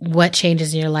what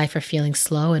changes in your life are feeling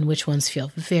slow and which ones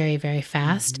feel very, very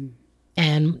fast.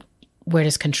 And where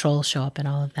does control show up in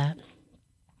all of that?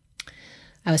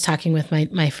 I was talking with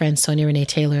my friend Sonia Renee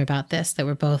Taylor about this, that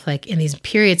we're both like in these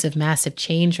periods of massive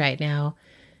change right now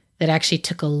that actually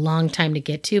took a long time to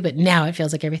get to, but now it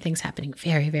feels like everything's happening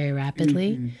very, very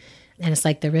rapidly. And it's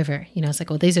like the river, it's like,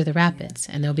 well, these are the rapids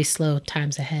and there'll be slow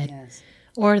times ahead. Yes.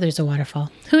 Or there's a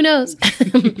waterfall. Who knows?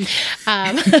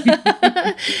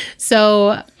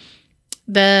 So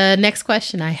the next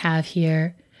question I have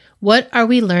here, what are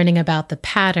we learning about the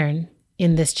pattern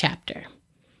in this chapter?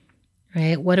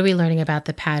 Right? What are we learning about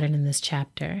the pattern in this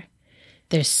chapter?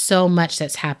 There's so much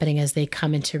that's happening as they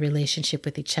come into relationship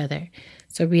with each other.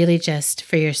 So really just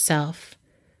for yourself,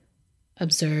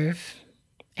 observe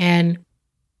and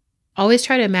always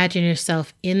try to imagine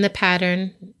yourself in the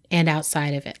pattern and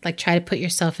outside of it. Like try to put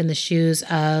yourself in the shoes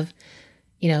of,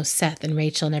 Seth and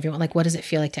Rachel and everyone. Like, what does it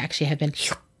feel like to actually have been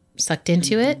sucked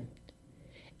into it?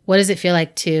 What does it feel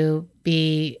like to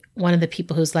be one of the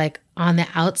people who's like on the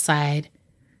outside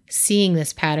seeing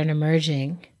this pattern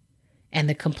emerging and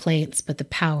the complaints, but the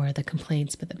power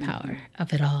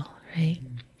of it all, right?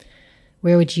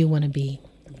 Where would you want to be?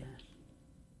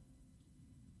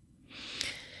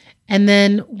 And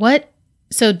then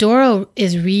so Doro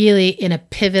is really in a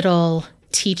pivotal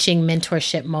teaching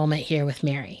mentorship moment here with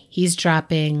Mary. He's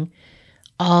dropping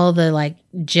all the like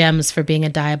gems for being a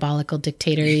diabolical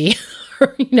dictator,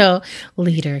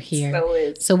 leader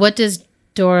here. So what does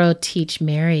Doro teach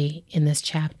Mary in this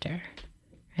chapter,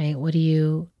 right? What are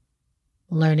you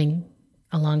learning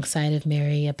alongside of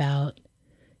Mary about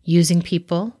using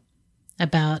people,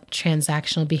 about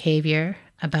transactional behavior,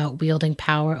 about wielding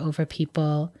power over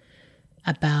people,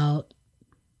 about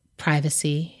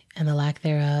privacy and the lack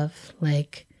thereof?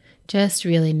 Like, just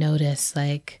really notice,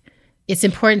 like, it's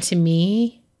important to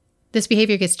me, this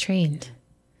behavior gets trained,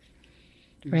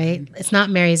 right? It's not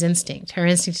Mary's instinct. Her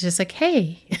instinct is just like,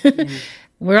 hey,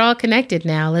 we're all connected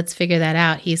now. Let's figure that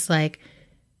out. He's like,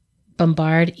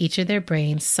 bombard each of their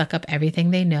brains, suck up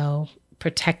everything they know,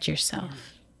 protect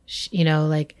yourself.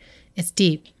 Like, it's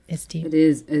deep. It's deep. It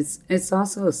is. It's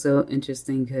also so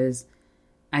interesting because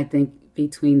I think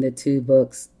between the two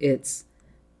books, it's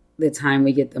the time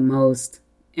we get the most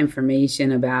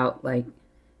information about, like,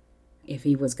 if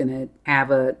he was going to have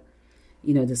a,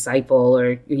 disciple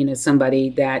or, somebody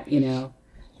that,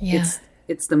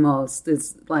 it's the most.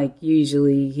 It's like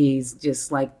usually he's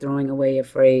just like throwing away a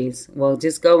phrase. Well,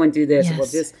 just go and do this. Yes. Well,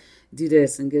 just do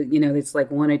this. And, it's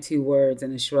like one or two words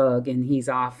and a shrug and he's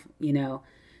off,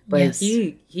 But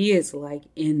he is like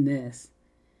in this.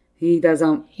 He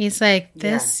doesn't. He's like,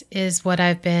 this is what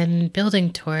I've been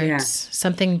building towards,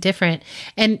 something different.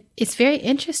 And it's very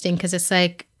interesting because it's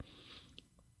like,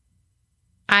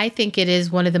 I think it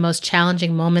is one of the most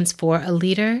challenging moments for a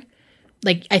leader.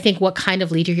 Like, I think what kind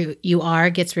of leader you are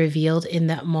gets revealed in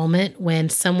that moment when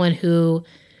someone who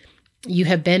you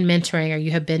have been mentoring or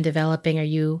you have been developing or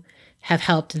you have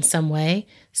helped in some way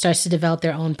starts to develop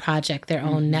their own project, their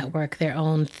own network, their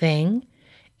own thing.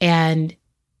 And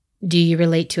do you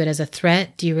relate to it as a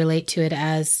threat? Do you relate to it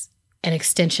as an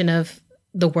extension of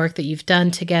the work that you've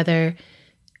done together,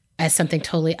 as something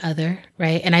totally other,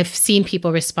 right? And I've seen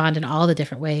people respond in all the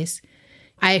different ways.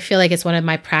 I feel like it's one of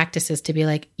my practices to be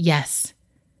like, yes.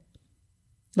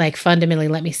 Like fundamentally,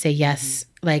 let me say yes.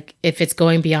 Like if it's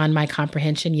going beyond my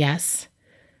comprehension, yes.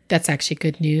 That's actually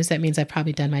good news. That means I've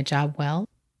probably done my job well.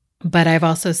 But I've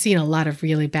also seen a lot of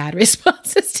really bad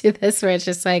responses to this where it's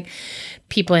just like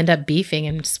people end up beefing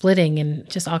and splitting and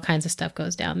just all kinds of stuff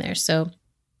goes down there. So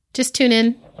just tune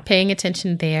in, paying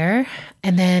attention there.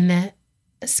 And then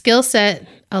skill set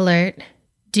alert.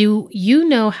 Do you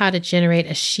know how to generate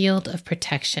a shield of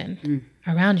protection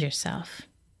around yourself?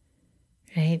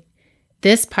 Right?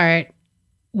 This part,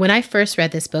 when I first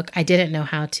read this book, I didn't know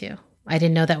how to. I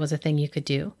didn't know that was a thing you could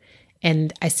do.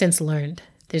 And I since learned.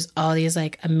 There's all these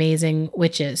like amazing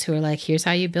witches who are like, here's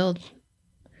how you build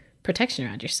protection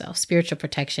around yourself, spiritual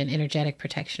protection, energetic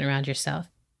protection around yourself.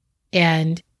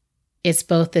 And it's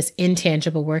both this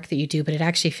intangible work that you do, but it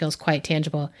actually feels quite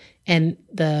tangible. And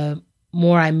the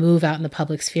more I move out in the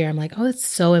public sphere, I'm like, oh, it's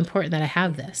so important that I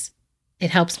have this. It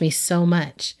helps me so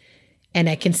much. And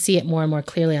I can see it more and more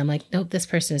clearly. I'm like, nope, this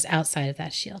person is outside of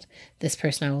that shield. This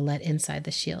person I will let inside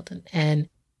the shield. And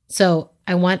so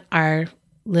I want our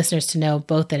listeners to know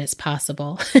both that it's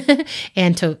possible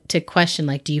and to question,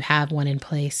 like, do you have one in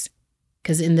place?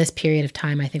 Because in this period of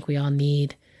time, I think we all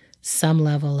need some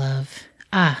level of,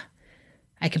 I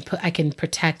can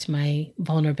protect my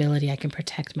vulnerability. I can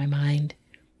protect my mind.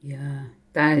 Yeah,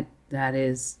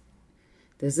 this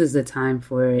is the time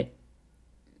for it.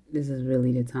 This is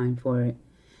really the time for it.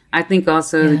 I think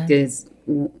also there's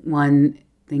one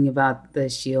thing about the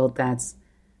shield that's,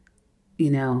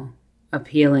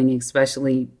 appealing,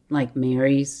 especially like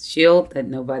Mary's shield that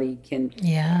nobody can.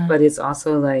 Yeah. But it's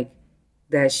also like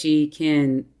that she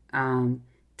can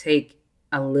take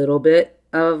a little bit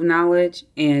of knowledge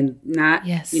and not,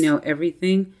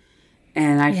 everything.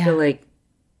 And I feel like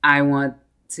I want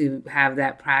to have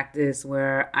that practice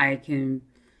where I can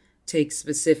take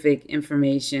specific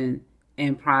information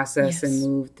and process and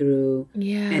move through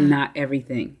and not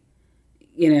everything,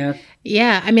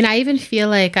 Yeah. I mean, I even feel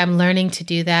like I'm learning to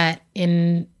do that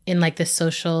in like the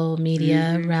social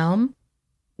media realm.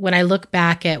 When I look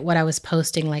back at what I was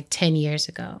posting like 10 years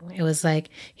ago, it was like,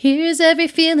 here's every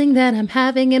feeling that I'm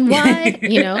having and why,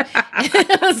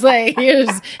 I was like,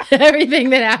 here's everything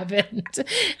that happened,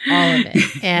 all of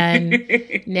it.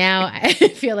 And now I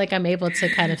feel like I'm able to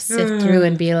kind of sift through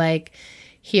and be like,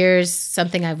 here's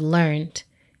something I've learned.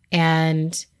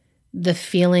 And the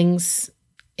feelings,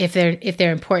 if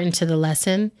they're important to the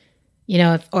lesson,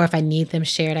 or if I need them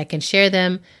shared, I can share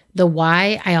them. The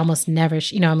why, I almost never,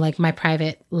 I'm like, my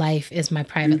private life is my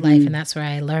private life, and that's where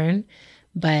I learn.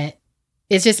 But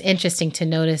it's just interesting to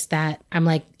notice that I'm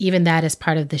like, even that is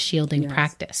part of the shielding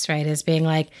practice, right? As being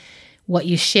like, what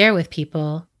you share with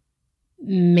people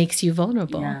makes you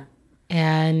vulnerable. Yeah.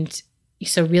 And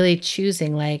so really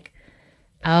choosing like,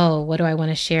 oh, what do I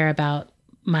want to share about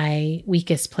my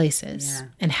weakest places? Yeah.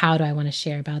 And how do I want to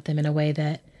share about them in a way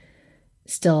that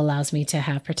still allows me to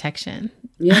have protection?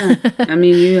 Yeah. I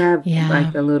mean, you have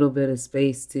like a little bit of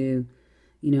space to,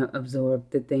 absorb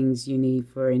the things you need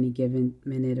for any given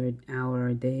minute or hour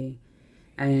or day.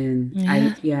 And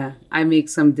I make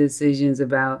some decisions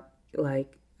about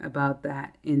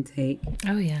that intake.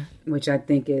 Oh, yeah. Which I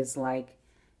think is like,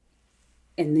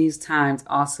 in these times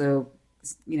also,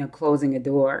 closing a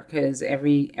door, because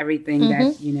everything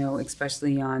that,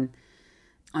 especially on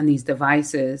these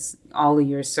devices, all of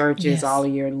your searches, all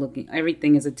of your looking,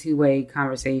 everything is a two-way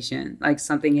conversation. Like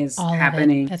something is all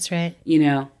happening. That's right.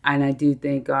 And I do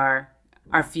think our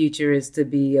future is to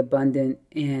be abundant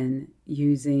in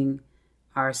using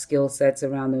our skill sets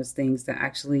around those things to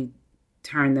actually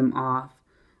turn them off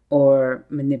or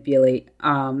manipulate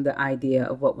the idea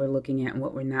of what we're looking at and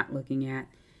what we're not looking at.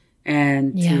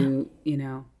 And to,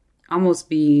 almost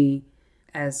be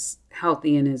as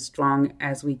healthy and as strong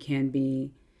as we can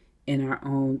be in our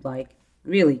own, like,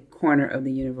 really corner of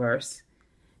the universe,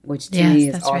 which to me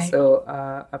is also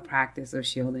a practice of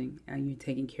shielding. Are you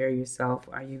taking care of yourself?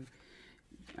 Are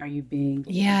you being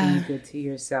good to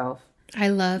yourself? I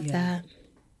love that.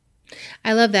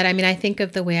 I love that. I mean, I think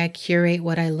of the way I curate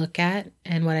what I look at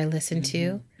and what I listen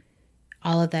to.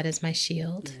 All of that is my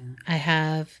shield.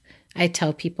 Yeah. I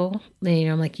tell people,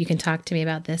 I'm like, you can talk to me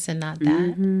about this and not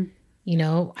that.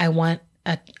 I want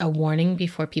a warning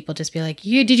before people just be like,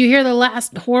 did you hear the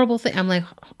last horrible thing? I'm like,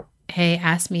 hey,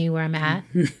 ask me where I'm at.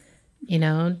 Do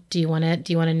you want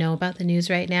to know about the news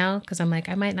right now? Because I'm like,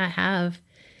 I might not have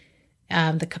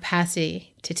the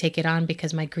capacity to take it on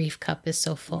because my grief cup is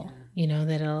so full,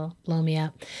 that it'll blow me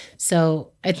up.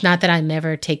 So it's not that I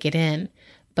never take it in,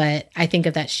 but I think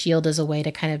of that shield as a way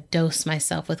to kind of dose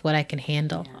myself with what I can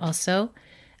handle also.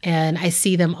 And I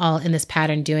see them all in this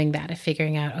pattern doing that, of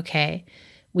figuring out, okay,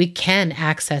 we can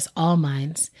access all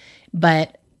minds.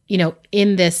 But, you know,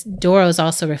 in this, Doro's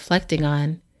also reflecting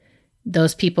on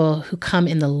those people who come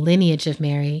in the lineage of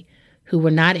Mary who were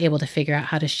not able to figure out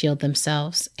how to shield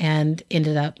themselves and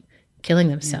ended up killing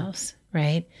themselves,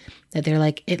 right? That they're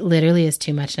like, it literally is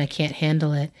too much and I can't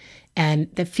handle it.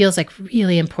 And that feels like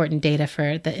really important data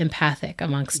for the empathic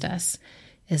amongst us.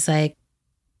 Is like,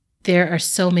 there are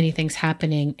so many things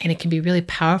happening and it can be really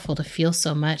powerful to feel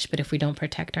so much, but if we don't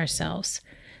protect ourselves,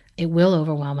 it will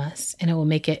overwhelm us and it will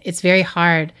make it, it's very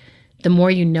hard. The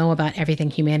more you know about everything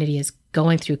humanity is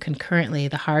going through concurrently,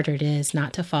 the harder it is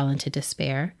not to fall into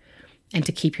despair and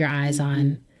to keep your eyes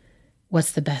on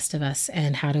what's the best of us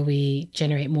and how do we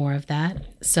generate more of that.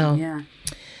 So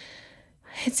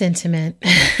it's intimate.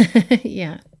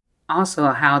 Yeah. Also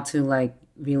how to like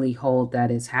really hold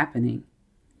that is happening,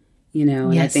 you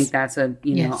know, and I think that's a,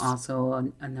 you know,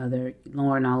 also another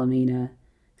Lauren Alamina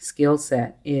skill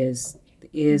set is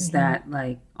that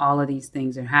like all of these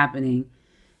things are happening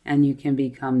and you can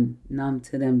become numb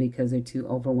to them because they're too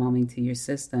overwhelming to your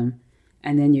system.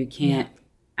 And then you can't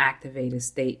activate a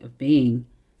state of being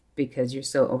because you're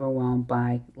so overwhelmed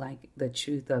by like the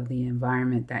truth of the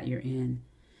environment that you're in.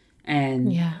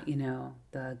 And, you know,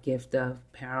 the gift of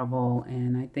parable.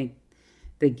 And I think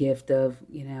the gift of,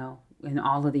 you know, in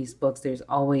all of these books, there's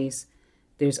always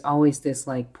this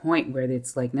like point where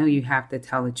it's like, no, you have to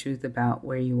tell the truth about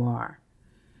where you are.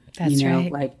 That's you know,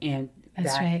 right. Like, and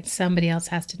that's right. Somebody else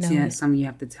has to know. Yeah, you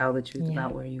have to tell the truth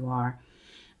about where you are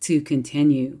to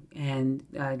continue. And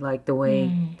I like the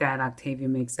way that Octavia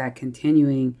makes that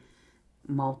continuing,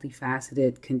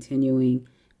 multifaceted, continuing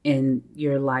in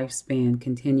your lifespan,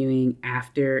 continuing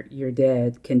after you're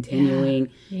dead, continuing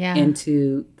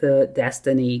into the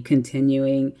destiny,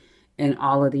 continuing in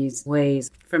all of these ways.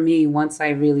 For me, once I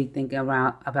really think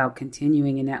about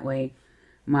continuing in that way,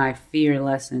 my fear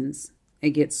lessens.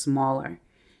 It gets smaller.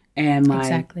 And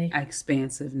my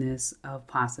expansiveness of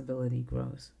possibility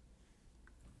grows.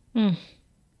 I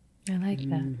like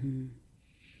that.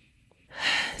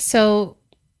 So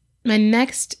my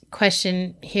next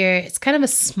question here, it's kind of a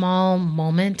small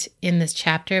moment in this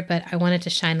chapter, but I wanted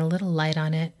to shine a little light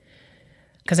on it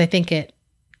because I think it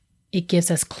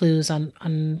gives us clues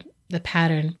on the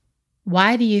pattern.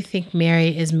 Why do you think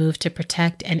Mary is moved to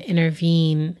protect and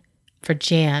intervene for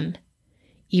Jan,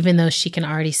 even though she can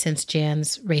already sense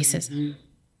Jan's racism,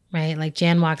 right? Like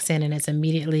Jan walks in and it's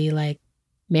immediately like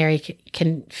Mary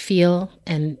can feel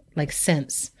and like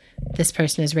sense this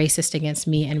person is racist against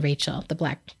me and Rachel, the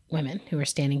Black women who are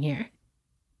standing here.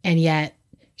 And yet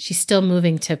she's still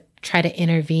moving to try to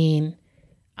intervene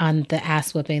on the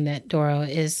ass whooping that Doro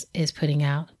is putting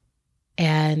out.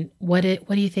 And what do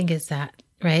you think is that,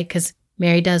 right? Because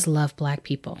Mary does love Black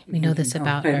people. We know this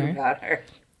about her.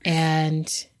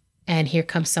 And here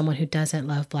comes someone who doesn't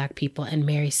love Black people, and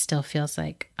Mary still feels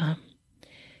like,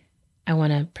 I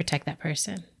want to protect that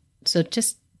person. So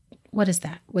just, what is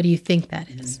that? What do you think that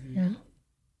is? Yeah.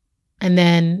 And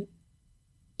then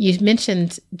you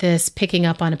mentioned this picking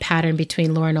up on a pattern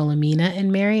between Lauren Olamina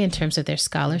and Mary in terms of their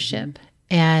scholarship.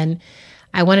 And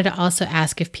I wanted to also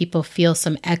ask if people feel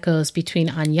some echoes between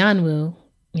Anyanwu,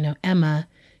 you know, Emma,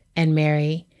 and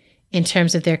Mary in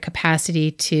terms of their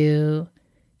capacity to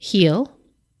heal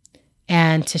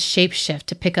and to shapeshift,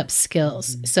 to pick up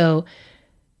skills. So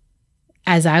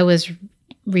as I was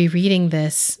rereading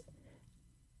this,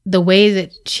 the way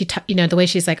that she, the way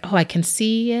she's like, oh, I can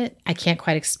see it. I can't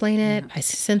quite explain it. I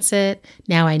sense it.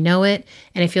 Now I know it.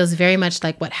 And it feels very much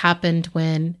like what happened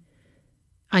when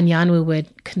Anyanwu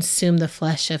would consume the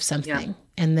flesh of something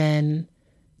and then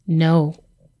know,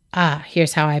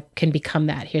 here's how I can become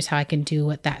that. Here's how I can do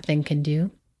what that thing can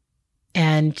do.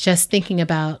 And just thinking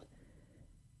about,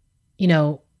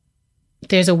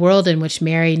 there's a world in which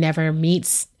Mary never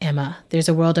meets Emma. There's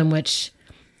a world in which,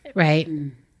 right,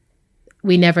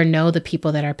 we never know the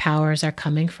people that our powers are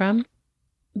coming from,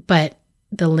 but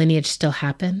the lineage still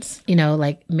happens.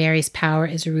 Like Mary's power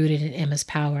is rooted in Emma's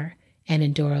power and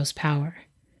in Doro's power,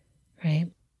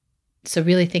 right? So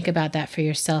really think about that for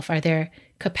yourself. Are there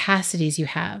capacities you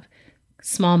have,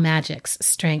 small magics,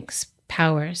 strengths,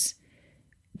 powers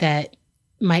that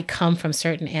might come from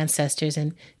certain ancestors?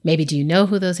 And maybe do you know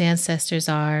who those ancestors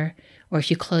are? Or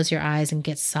if you close your eyes and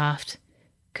get soft,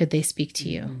 could they speak to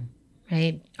you,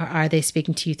 right? Or are they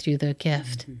speaking to you through the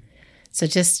gift? So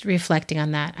just reflecting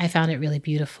on that, I found it really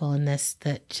beautiful in this,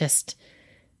 that just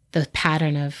the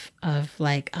pattern of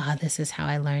like, this is how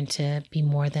I learned to be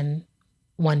more than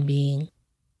one being.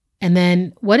 And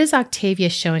then what is Octavia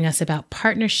showing us about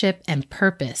partnership and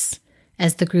purpose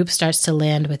as the group starts to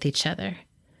land with each other,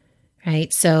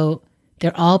 right? So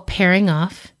they're all pairing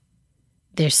off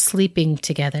they're sleeping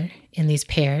together in these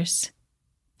pairs.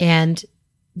 And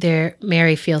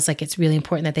Mary feels like it's really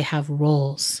important that they have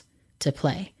roles to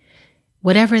play.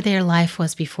 Whatever their life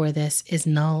was before this is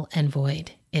null and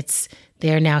void.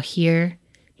 They're now here,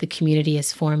 the community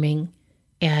is forming,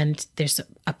 and there's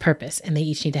a purpose, and they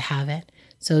each need to have it.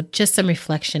 So just some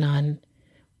reflection on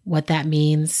what that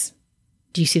means.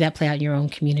 Do you see that play out in your own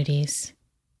communities?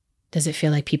 Does it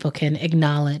feel like people can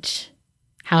acknowledge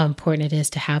how important it is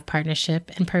to have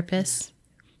partnership and purpose,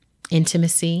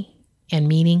 intimacy and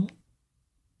meaning?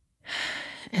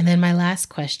 And then my last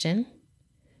question,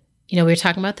 we were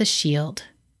talking about the shield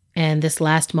and this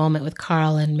last moment with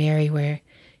Carl and Mary where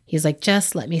he's like,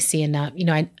 just let me see enough.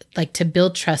 I like to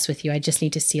build trust with you. I just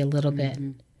need to see a little bit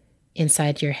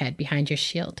inside your head, behind your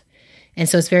shield. And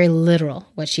so it's very literal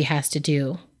what she has to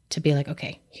do to be like,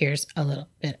 okay, here's a little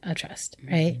bit of trust,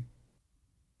 right?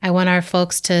 I want our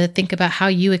folks to think about how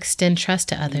you extend trust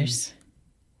to others.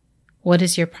 What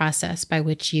is your process by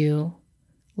which you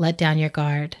let down your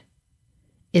guard?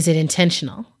 Is it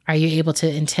intentional? Are you able to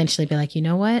intentionally be like, you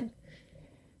know what?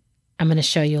 I'm going to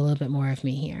show you a little bit more of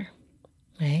me here,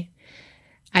 right?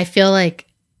 I feel like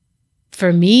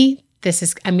for me,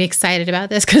 I'm excited about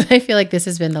this because I feel like this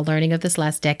has been the learning of this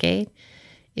last decade,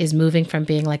 is moving from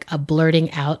being like a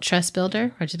blurting out trust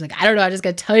builder, or just like, I don't know, I'm just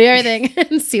going to tell you everything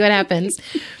and see what happens,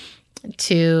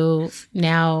 to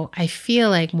now I feel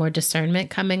like more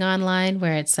discernment coming online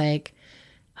where it's like,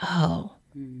 oh,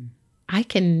 I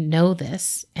can know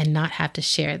this and not have to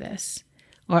share this,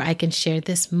 or I can share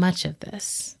this much of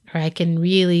this, or I can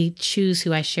really choose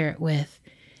who I share it with.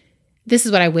 This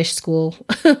is what I wish school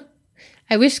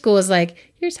was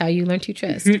like, here's how you learn to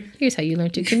trust. Here's how you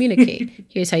learn to communicate.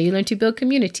 Here's how you learn to build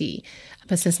community.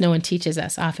 But since no one teaches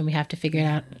us, often we have to figure it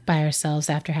out by ourselves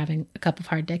after having a couple of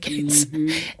hard decades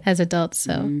as adults.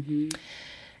 So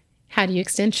how do you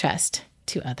extend trust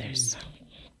to others?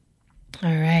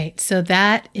 All right. So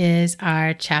that is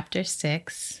our chapter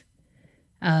 6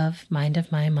 of Mind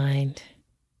of My Mind.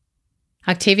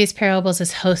 Octavia's Parables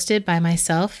is hosted by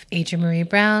myself, Adrienne Marie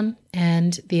Brown,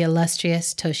 and the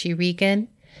illustrious Toshi Regan.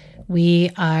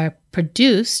 We are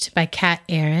produced by Kat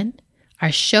Aaron.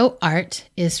 Our show art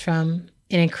is from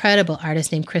an incredible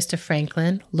artist named Krista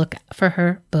Franklin. Look for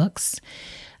her books.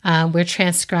 We're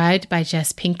transcribed by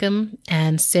Jess Pinkham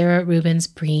and Sarah Rubens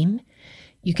Breen.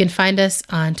 You can find us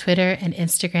on Twitter and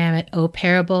Instagram at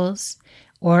oparables,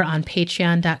 or on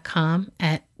patreon.com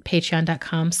at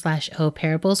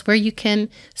patreon.com/oparables, where you can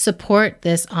support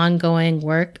this ongoing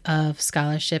work of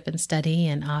scholarship and study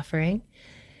and offering.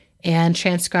 And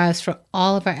transcribes for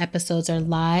all of our episodes are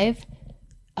live.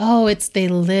 Oh, they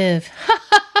live.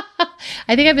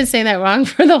 I think I've been saying that wrong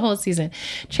for the whole season.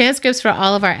 Transcripts for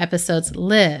all of our episodes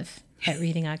live at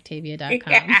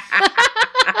readingoctavia.com.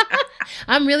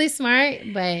 I'm really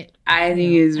smart, but I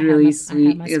think it's really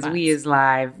sweet because we is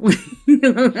live.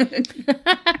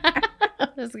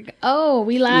 Like, oh,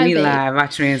 we live. We live. Our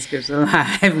transcripts are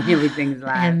live. Everything's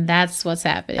live. And that's what's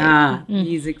happening.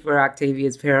 Music for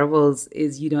Octavia's Parables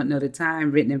is You Don't Know the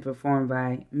Time, written and performed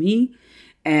by me.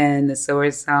 And the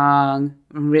Sower song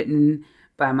written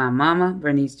by my mama,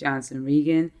 Bernice Johnson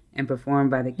Regan, and performed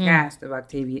by the cast of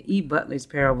Octavia E. Butler's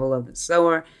Parable of the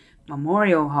Sower,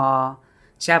 Memorial Hall,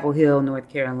 Chapel Hill, North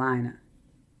Carolina.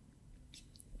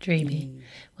 Dreamy.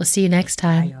 We'll see you next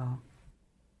time. Bye, y'all.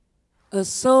 A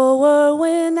sower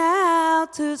went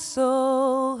out to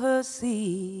sow her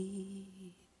seed.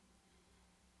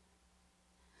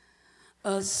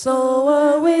 A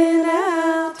sower went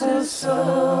out to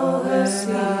sow her seed.